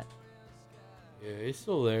that. Yeah, it's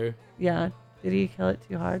still there. Yeah. Did he kill it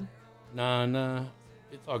too hard? Nah,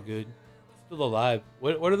 it's all good. It's still alive.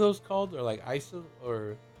 What are those called? They're like ice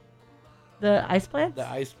or The ice plants? the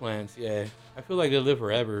ice plants. Yeah, I feel like they live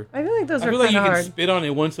forever. I feel like those I are feel like kind you of can hard. spit on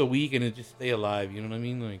it once a week and it just stay alive. You know what I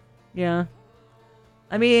mean? Like, Yeah.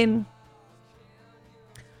 I mean,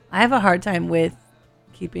 I have a hard time with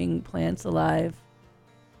keeping plants alive.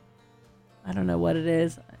 I don't know what it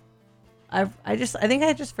is. I think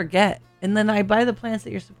I just forget. And then I buy the plants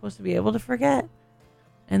that you're supposed to be able to forget.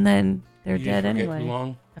 And then they're you dead forget anyway. Too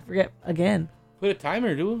long. I forget again. Put a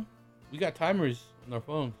timer, dude. We got timers on our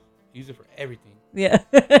phones. Use it for everything. Yeah.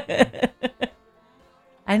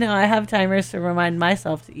 I know. I have timers to remind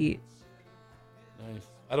myself to eat. Nice.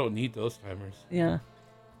 I don't need those timers. Yeah.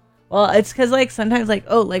 Well, it's because sometimes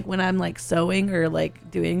when I'm sewing or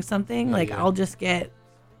doing something, Yeah. I'll just get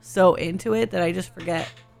so into it that I just forget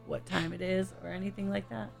what time it is or anything like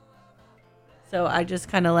that. So I just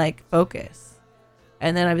kind of focus,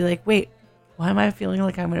 and then I'd be like, wait, why am I feeling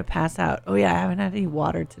like I'm gonna pass out? Oh yeah, I haven't had any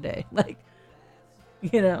water today.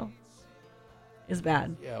 It's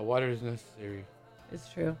bad. Yeah, water is necessary. It's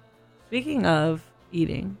true. Speaking of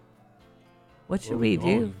eating, what should Where we do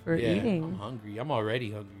going? for I'm eating? hungry. I'm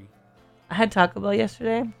already hungry. I had Taco Bell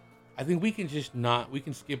yesterday. I think we can we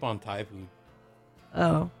can skip on Thai food.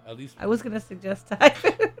 Oh, At least. I was gonna suggest Thai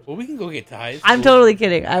food. Well, we can go get Thai. It's I'm cool. totally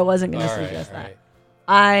kidding. I wasn't gonna All right, suggest all that. right.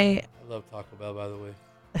 I I love Taco Bell, by the way.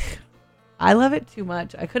 I love it too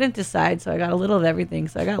much. I couldn't decide, so I got a little of everything.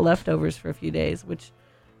 So I got leftovers for a few days, which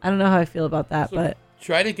I don't know how I feel about that, So but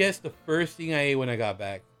try to guess the first thing I ate when I got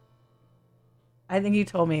back. I think you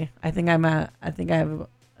told me. I think I have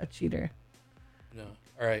a cheater. No.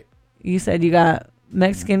 All right. You said you got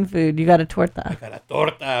Mexican food. You got a I torta. got a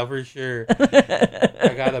torta for sure.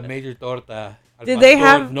 I got a major torta. Al Did they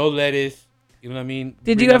pastor, have- no lettuce? You know what I mean?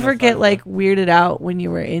 Did Bring you on ever the get salsa. weirded out when you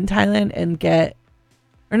were in Thailand and get,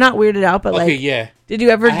 or not weirded out, but Okay, yeah. did you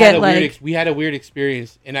ever I get had a weird we had a weird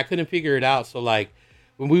experience, and I couldn't figure it out. So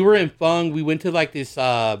when we were in Fung, we went to this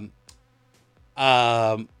like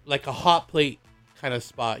a hot plate kind of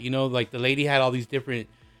spot. The lady had all these different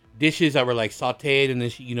dishes that were sauteed, and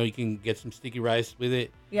then you can get some sticky rice with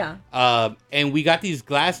it. yeah. And we got these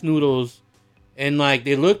glass noodles, and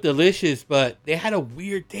they looked delicious, but they had a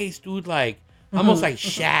weird taste, dude. Almost like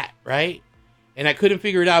shat, right? And I couldn't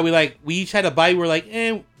figure it out. We each had a bite. We're like,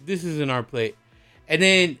 this isn't our plate. And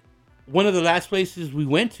then one of the last places we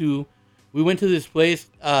went to this place.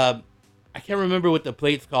 I can't remember what the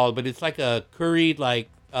plate's called, but it's like a curried,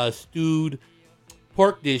 stewed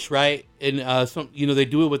pork dish, right? And they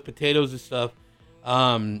do it with potatoes and stuff.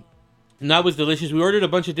 And that was delicious. We ordered a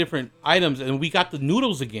bunch of different items, and we got the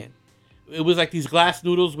noodles again. It was these glass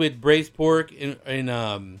noodles with braised pork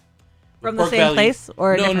and From the pork same belly. place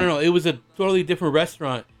or a no. different- It was a totally different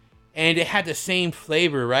restaurant, and it had the same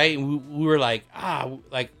flavor, right? And we were I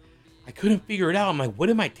couldn't figure it out. I'm like, what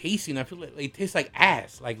am I tasting? I feel like it tastes like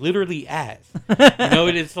ass, literally ass.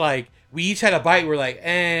 And it's we each had a bite. We're like,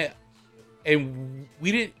 and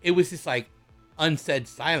we didn't. It was just unsaid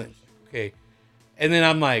silence. Okay, and then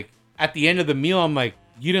I'm like, at the end of the meal, I'm like,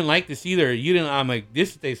 you didn't like this either. You didn't. I'm like,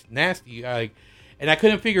 this tastes nasty. And I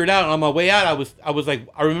couldn't figure it out. And on my way out, I was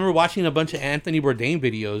I remember watching a bunch of Anthony Bourdain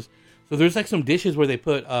videos. So there's some dishes where they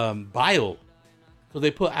put bile. So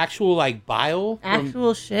they put actual bile.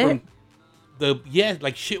 Actual shit?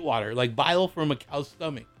 From shit water, bile from a cow's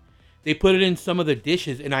stomach. they put it in some of the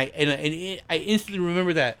dishes, and I instantly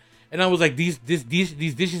remember that, and I was like, these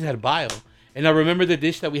dishes had bile, and I remember the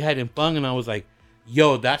dish that we had in Fung, and I was like,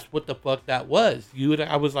 yo, that's what the fuck that was.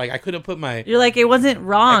 I was like, I couldn't put my. You're like, it wasn't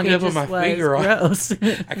wrong. I It couldn't just put my was finger on. gross.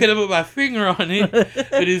 I could have put my finger on it,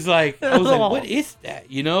 but it's like I was like, what is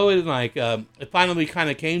that? You know, and like it finally kind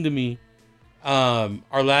of came to me.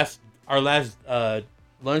 Our last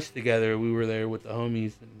lunch together, we were there with the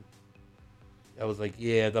homies, and I was like,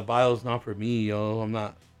 yeah, the bile's not for me, yo. I'm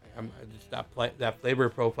just that flavor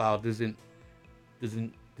profile doesn't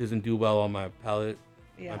do well on my palate.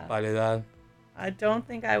 Yeah. My paladar. I don't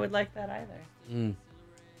think I would like that either.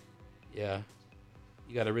 Yeah.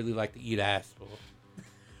 You gotta really like to eat ass.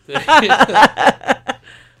 It's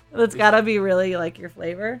gotta be really like your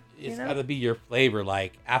flavor. It's you know? gotta be your flavor,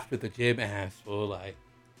 like after the gym ass. Like.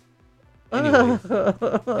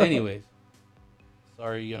 Anyways.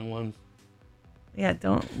 Sorry, young ones. Yeah,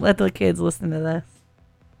 don't let the kids listen to this.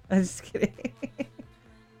 I'm just kidding.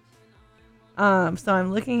 So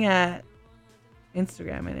I'm looking at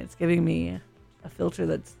Instagram and it's giving me a filter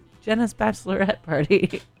that's Jenna's bachelorette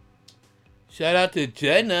party. Shout out to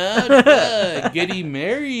Jenna getting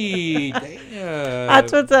married. Damn.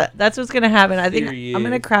 That's what's gonna happen. I think Serious. I'm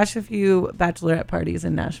gonna crash a few bachelorette parties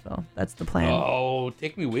in Nashville. That's the plan. Oh,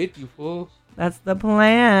 take me with you, fool. That's the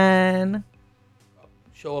plan.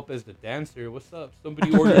 Show up as the dancer. What's up?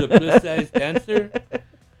 Somebody ordered a plus size dancer.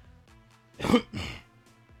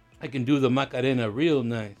 I can do the Macarena real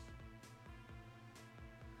nice.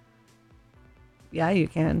 Yeah, you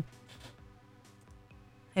can.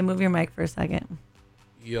 Hey, move your mic for a second.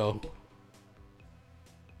 Yo.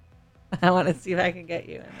 I want to see if I can get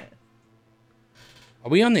you in it. Are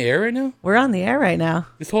we on the air right now? We're on the air right now.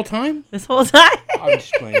 This whole time? This whole time. I'm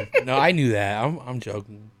just playing. No, I knew that. I'm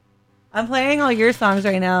joking. I'm playing all your songs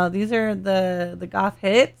right now. These are the goth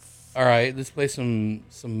hits. All right, let's play some.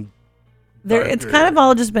 It's kind of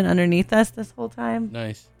all just been underneath us this whole time.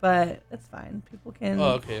 Nice. But it's fine. People can.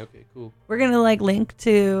 Oh, okay, cool. We're gonna like link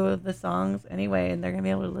to the songs anyway, and they're gonna be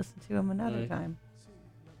able to listen to them another time.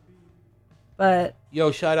 But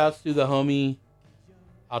yo, shout outs to the homie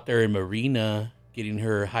out there in Marina getting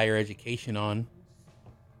her higher education on.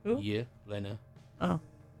 Who? Yeah, Lena. Oh.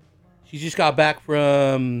 She just got back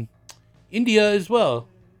from India as well.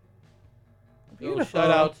 Beautiful.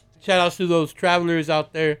 So shout outs to those travelers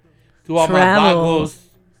out there, to all my Travels.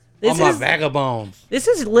 vagos, all my vagabonds. This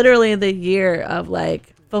is literally the year of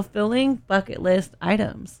like fulfilling bucket list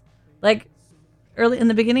items. Like early in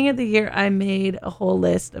the beginning of the year, I made a whole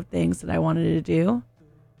list of things that I wanted to do,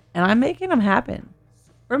 and I'm making them happen.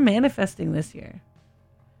 We're manifesting this year.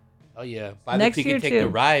 Oh yeah, buy Next the year, ticket, take too. the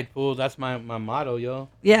ride, fool. That's my motto, yo.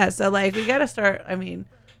 Yeah, so like we gotta start. I mean,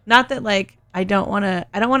 not that like I don't want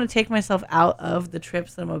to take myself out of the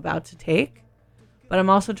trips that I'm about to take, but I'm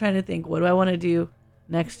also trying to think, what do I want to do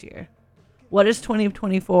next year? What is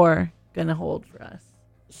 2024 gonna hold for us?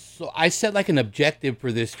 So I set like an objective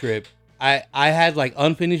for this trip. I had like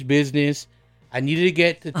unfinished business. I needed to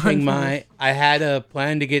get to Chiang Mai. I had a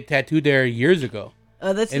plan to get tattooed there years ago.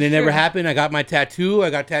 Oh, that's and it never happened. I got my tattoo. I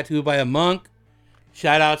got tattooed by a monk.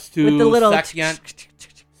 Shout outs to with the little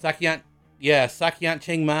Sakyant. Yeah, Sakyant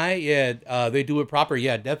Chiang Mai. Yeah, they do it proper.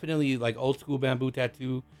 Yeah, definitely like old school bamboo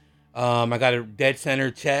tattoo. I got a dead center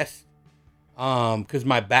chest. Because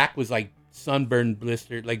my back was like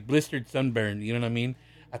blistered sunburn. You know what I mean?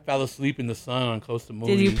 I fell asleep in the sun on Costa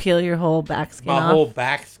Moody. Did you peel your whole back skin My off? whole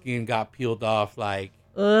back skin got peeled off. Like,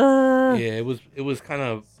 Ugh. yeah, it was kind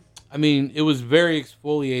of. I mean, it was very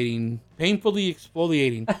exfoliating, painfully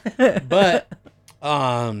exfoliating. But,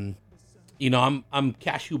 you know, I'm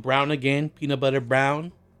cashew brown again, peanut butter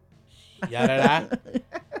brown. Yada.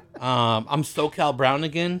 I'm SoCal brown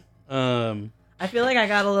again. I feel like I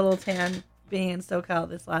got a little tan being in SoCal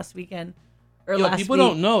this last weekend. People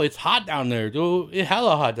don't know it's hot down there, dude. It's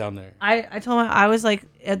hella hot down there. I told I was like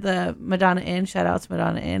at the Madonna Inn. Shout out to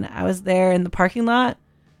Madonna Inn. I was there in the parking lot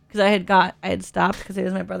because I had stopped because it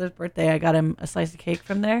was my brother's birthday. I got him a slice of cake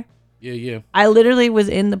from there. Yeah. I literally was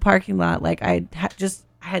in the parking lot like I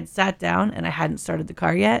had sat down and I hadn't started the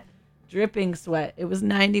car yet, dripping sweat. It was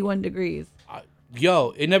 91 degrees.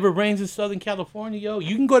 Yo, it never rains in Southern California, yo.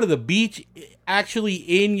 You can go to the beach actually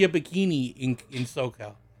in your bikini in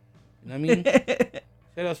SoCal. You know what I mean?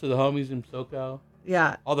 Shout out to the homies in SoCal.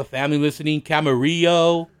 Yeah. All the family listening.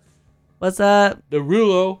 Camarillo. What's up? The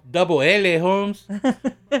Rulo. Double L, Holmes.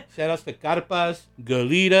 Shout outs to Carpas.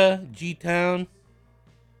 Galita. G-Town.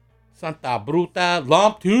 Santa Bruta.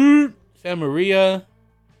 Lomptoon. San Maria.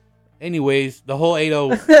 Anyways, the whole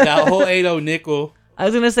 80 nickel. I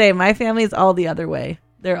was going to say, my family is all the other way.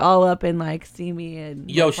 they're all up in like Simi and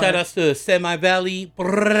Yo, Moore shout Park. outs to Semi Valley.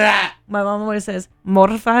 Brrrah. My mom always says,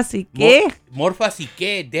 "Morfas y qué?" Morfas y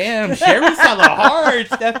qué? Damn, Sherry's hella hard,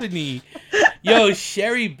 Stephanie. Yo,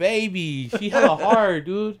 Sherry baby. She hella hard,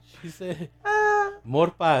 dude. She said,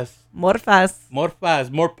 Morfas.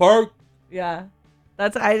 Morfas. More pork. Yeah.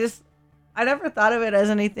 I never thought of it as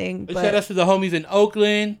anything. Shout But outs to the homies in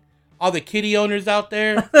Oakland. All the kitty owners out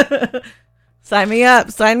there. sign me up.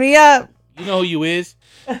 You know who you is.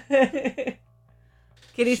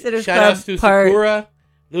 Kitty Sitters Shout Club outs to part. Sakura.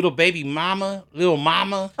 Little baby mama. Little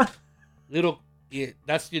mama. Yeah,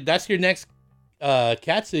 that's your next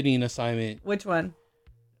cat sitting assignment. Which one?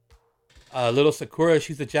 Little Sakura,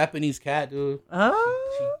 she's a Japanese cat, dude.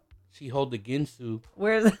 Oh. She hold the Ginsu.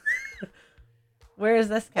 Where is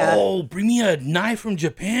this cat? Oh, bring me a knife from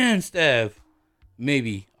Japan, Steph.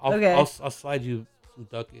 Maybe. Okay. I'll slide you some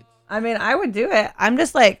ducats. I mean, I would do it. I'm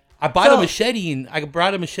just like. I bought a machete and I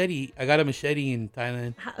brought a machete. I got a machete in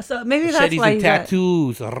Thailand. So maybe that's Machetes why and you got.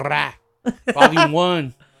 tattoos. Rah. Volume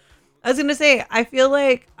 1. I was gonna say, I feel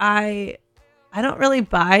like I don't really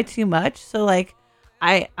buy too much, so like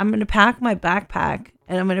I'm gonna pack my backpack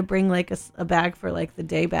and I'm gonna bring like a bag for like the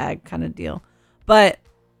day bag kind of deal, but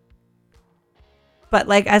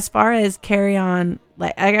like as far as carry on,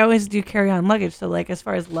 like I always do carry on luggage, so like as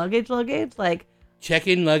far as luggage, like Check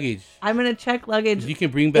in luggage. I'm gonna check luggage. You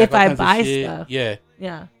can bring back if all I kinds buy of shit. stuff. Yeah.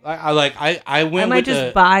 Yeah, I went I might with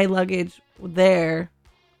just buy luggage there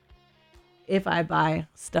if I buy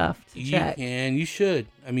stuff to check. You should.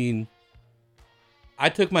 I mean, I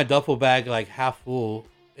took my duffel bag like half full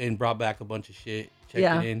and brought back a bunch of shit.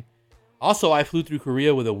 Checked it in. Also, I flew through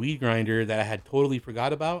Korea with a weed grinder that I had totally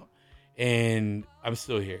forgot about, and I'm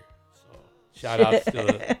still here. So shout out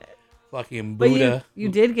to fucking Buddha. But you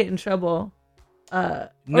did get in trouble. Or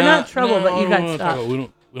not trouble, but you got stopped. We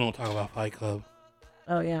don't talk about Fight Club.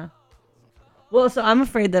 Oh yeah. Well, so I'm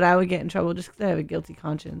afraid that I would get in trouble just because I have a guilty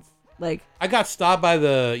conscience. Like I got stopped by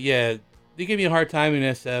they gave me a hard time in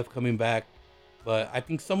SF coming back, but I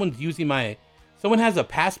think someone has a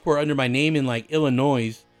passport under my name in like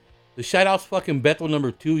Illinois. The shout out's fucking Bethel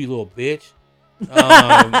number 2, you little bitch.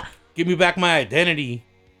 Give me back my identity.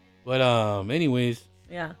 But anyways.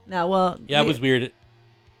 Yeah. No, well. Yeah, it was weird.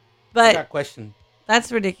 But I got a question.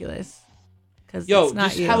 That's ridiculous. Because Yo, it's not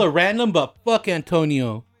just you. hella random, but fuck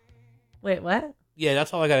Antonio. Wait, what? Yeah,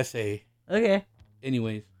 that's all I gotta say. Okay.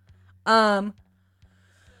 Anyways. Yeah,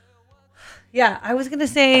 I was gonna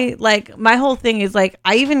say, like, my whole thing is like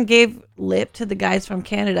I even gave lip to the guys from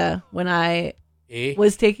Canada when I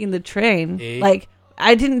was taking the train. Like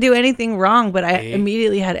I didn't do anything wrong, but I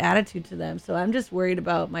immediately had attitude to them. So I'm just worried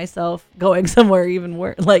about myself going somewhere even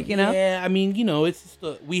worse. Like, you know? Yeah, I mean, you know, it's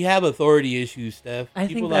just we have authority issues, Steph. I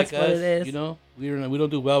People think that's like what us, it is. You know, we don't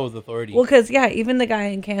do well with authority. Well, because even the guy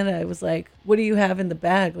in Canada was like, "What do you have in the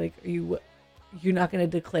bag? Like, you're not going to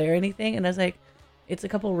declare anything?" And I was like, "It's a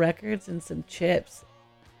couple records and some chips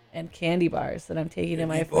and candy bars that I'm taking to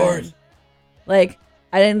my friend." Like,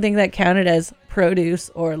 I didn't think that counted as produce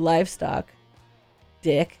or livestock.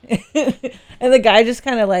 Dick. And the guy just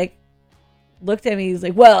kind of like looked at me. He's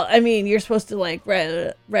like, "Well, I mean, you're supposed to like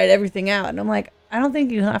write everything out." And I'm like, "I don't think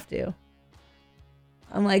you have to."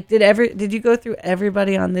 I'm like, did you go through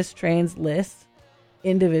everybody on this train's list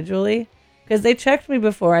individually? Because they checked me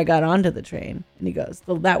before I got onto the train. And he goes,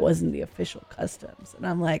 "Well, that wasn't the official customs." And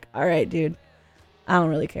I'm like, "All right, dude, I don't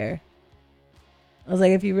really care." I was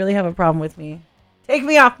like, "If you really have a problem with me, take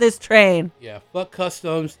me off this train." Yeah, fuck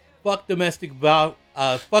customs, fuck domestic violence,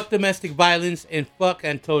 and fuck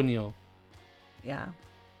Antonio. Yeah.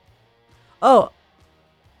 Oh.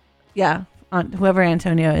 Yeah, whoever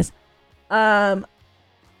Antonio is. Dang,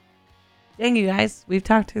 you guys, we've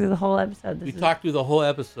talked through the whole episode. Talked through the whole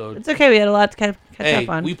episode. It's okay, we had a lot to catch up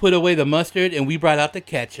on. We put away the mustard and we brought out the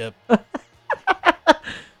ketchup.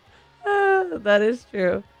 That is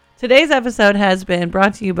true. Today's episode has been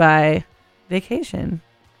brought to you by Vacation.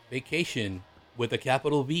 Vacation with a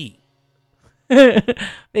capital V.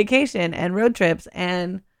 Vacation and road trips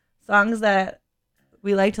and songs that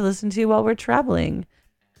we like to listen to while we're traveling.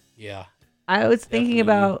 Yeah. I was thinking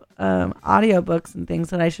about audiobooks and things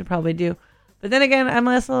that I should probably do. But then again, I'm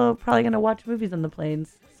also probably going to watch movies on the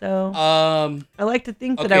planes. So I like to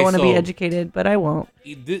think that I want to be educated, but I won't.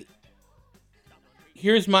 This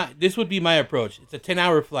would be my approach. It's a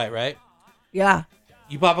 10-hour flight, right? Yeah.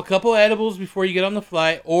 You pop a couple edibles before you get on the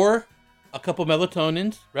flight, or a couple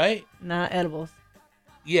melatonins, right? Not edibles.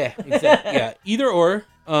 Yeah, exactly. Yeah, either or.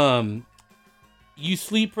 You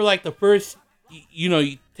sleep for like the first,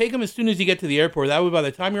 you take them as soon as you get to the airport. That way, by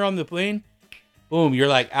the time you're on the plane, Boom, you're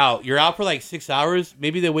like out. You're out for like 6 hours.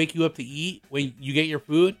 Maybe they wake you up to eat when you get your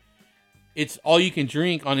food. It's all you can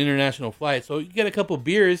drink on international flights. So you get a couple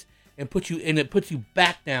beers and it puts you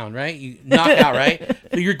back down, right? You knock out, right?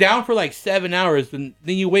 So you're down for like 7 hours. And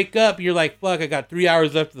then you wake up and you're like, fuck, I got 3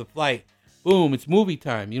 hours left of the flight. Boom, it's movie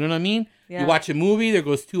time. You know what I mean? Yeah. You watch a movie, there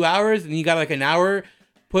goes 2 hours, and you got like an hour.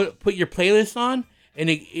 Put your playlist on, and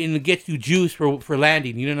it gets you juice for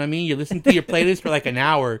landing. You know what I mean? You're listening to your playlist for like an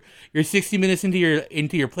hour. You're 60 minutes into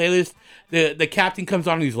your playlist. The captain comes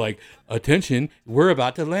on and he's like, "Attention, we're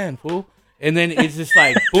about to land, fool." And then it's just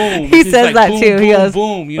like boom. He says like, that boom, too. Boom, He goes,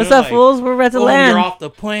 boom. You "What's know, up, like, fools? We're about to boom, land." You're off the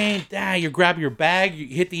plane. You grab your bag. You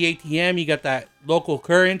hit the ATM. You got that local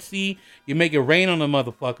currency. You make it rain on the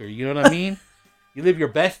motherfucker. You know what I mean? You live your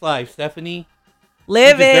best life, Stephanie.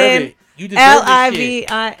 Living. You deserve this shit.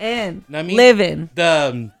 LIVIN. Know what I mean? Living.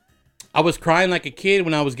 I was crying like a kid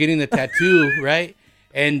when I was getting the tattoo, right?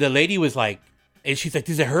 And the lady was like, and she's like,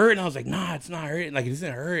 "Does it hurt?" And I was like, "Nah, it's not hurting. Like, it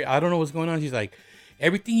doesn't hurt. I don't know what's going on." She's like,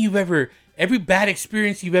 every bad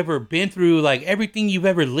experience you've ever been through, like everything you've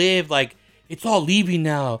ever lived, like it's all leaving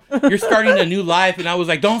now. You're starting a new life. And I was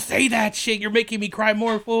like, "Don't say that shit. You're making me cry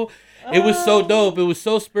more, fool." It was so dope. It was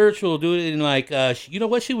so spiritual, dude. And like, you know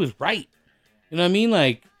what? She was right. You know what I mean?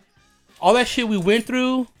 Like, all that shit we went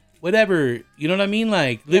through, whatever. You know what I mean?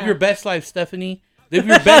 Like, live your best life, Stephanie. Live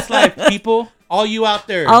your best life, people. All you out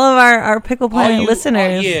there. All of our Pickle Planet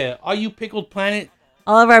listeners. All you Pickled Planet.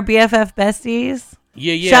 All of our BFF besties.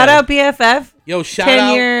 Yeah. Shout out BFF. Yo, shout 10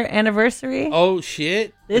 out. 10-year anniversary. Oh,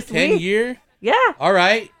 shit. This 10 week? year? Yeah. All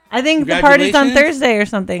right. I think the party's on Congratulations. Thursday or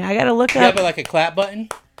something. I got to look You up. have like a clap button?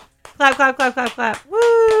 Clap, clap, clap, clap, clap.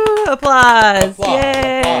 Woo! Applause.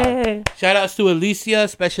 Yay. Applause. Shout outs to Alicia,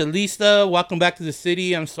 Specialista. Welcome back to the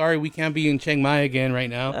city. I'm sorry we can't be in Chiang Mai again right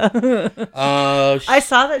now. I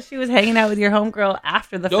saw that she was hanging out with your homegirl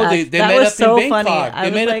after the fact. They that met was up so in funny. Bangkok. I They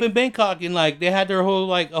was met like, up in Bangkok and like they had their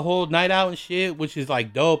whole a whole night out and shit, which is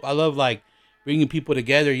like dope. I love like bringing people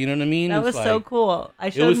together. You know what I mean? that It's was like, so cool. I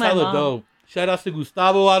It showed was my hella mom. dope. Shout outs to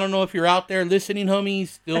Gustavo. I don't know if you're out there listening, homie.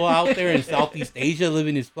 Still out there in Southeast Asia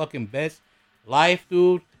living his fucking best life,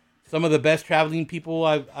 dude. Some of the best traveling people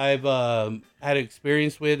I've had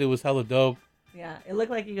experience with. It was hella dope. Yeah, it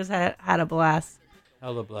looked like you just had a blast.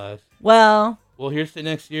 Hella blast. Well, Here's to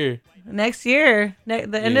next year. next year,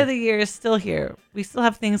 the end of the year is still here. We still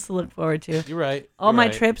have things to look forward to. You're right. All You're my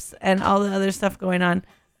right. trips and all the other stuff going on.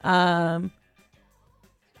 And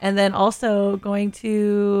then also going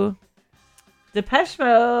to Depeche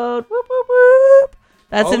Mode. Whoop, whoop, whoop.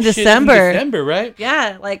 That's in shit, December. December, right?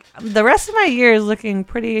 Yeah, like the rest of my year is looking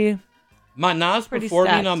pretty. My Nas Pretty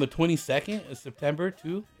performing stacked. on the 22nd of September,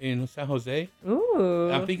 too, in San Jose. Ooh.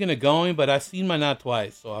 I'm thinking of going, but I've seen my Nas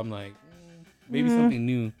twice, so I'm like, maybe something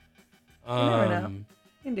new. You never know. You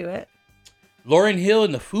can do it. Lauryn Hill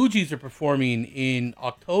and the Fugees are performing in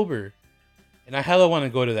October, and I hella want to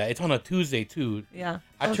go to that. It's on a Tuesday, too. Yeah.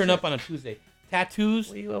 I turn up on a Tuesday. Tattoos,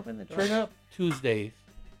 Will you open the door? turn up Tuesdays.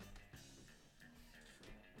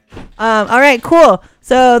 All right, cool.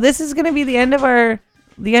 So this is going to be the end of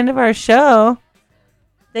our show.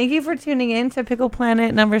 Thank you for tuning in to Pickle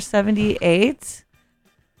Planet number 78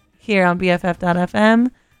 here on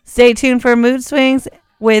BFF.FM. Stay tuned for Mood Swings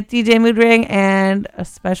with DJ Mood Ring and a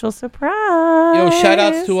special surprise. Yo, shout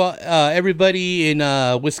outs to everybody in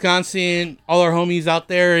Wisconsin, all our homies out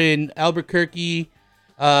there in Albuquerque,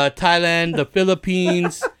 Thailand, the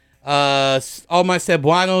Philippines, all my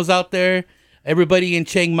Cebuanos out there, everybody in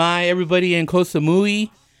Chiang Mai, everybody in Koh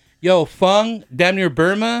Samui. Yo, Fung, damn near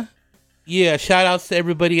Burma. Yeah, shout outs to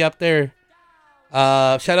everybody up there.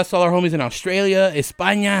 Shout outs to all our homies in Australia,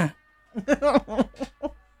 España. I don't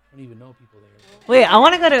even know people there. Wait, I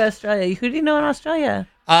want to go to Australia. Who do you know in Australia?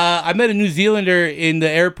 I met a New Zealander in the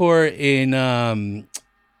airport in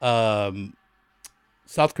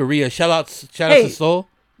South Korea. Shout outs to Seoul.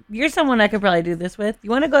 You're someone I could probably do this with. You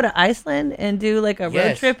want to go to Iceland and do like a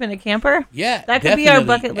road trip in a camper? Yeah, that could be our definitely.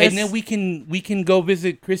 bucket list. And then we can go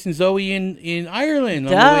visit Chris and Zoe in Ireland.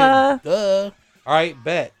 Duh. Duh. All right,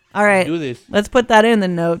 bet. All right, Do this. Let's put that in the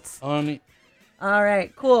notes. On it. All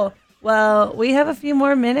right, cool. Well, we have a few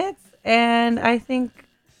more minutes, and I think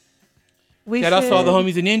we Shout out to all the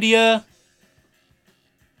homies in India.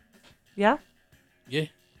 Yeah. Yeah,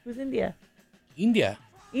 Who's India? India.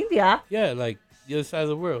 India. Yeah, like the other side of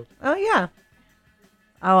the world. Oh yeah.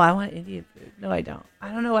 Oh, I want Indian food. No, I don't.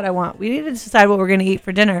 I don't know what I want. We need to decide what we're gonna eat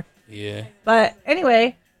for dinner. Yeah. But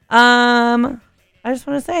anyway, I just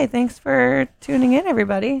want to say thanks for tuning in,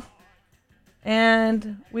 everybody.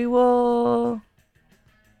 And we will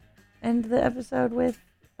end the episode with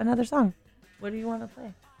another song. What do you want to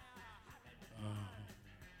play?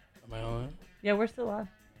 Am I on? Yeah, we're still on.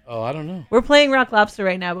 Oh, I don't know. We're playing Rock Lobster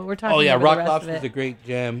right now, but we're talking. Oh yeah, over Rock the rest Lobster of is it. a great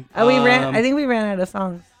jam. I think we ran out of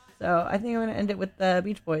songs, so I think I'm gonna end it with the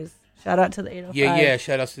Beach Boys. Shout out to the 805. Yeah.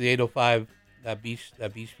 Shout outs to the 805. That beach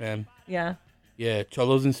fam. Yeah. Yeah,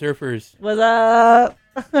 Cholos and Surfers. What's up?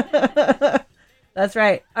 That's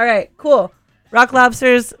right. All right, cool. Rock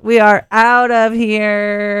Lobsters, we are out of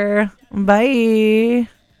here. Bye.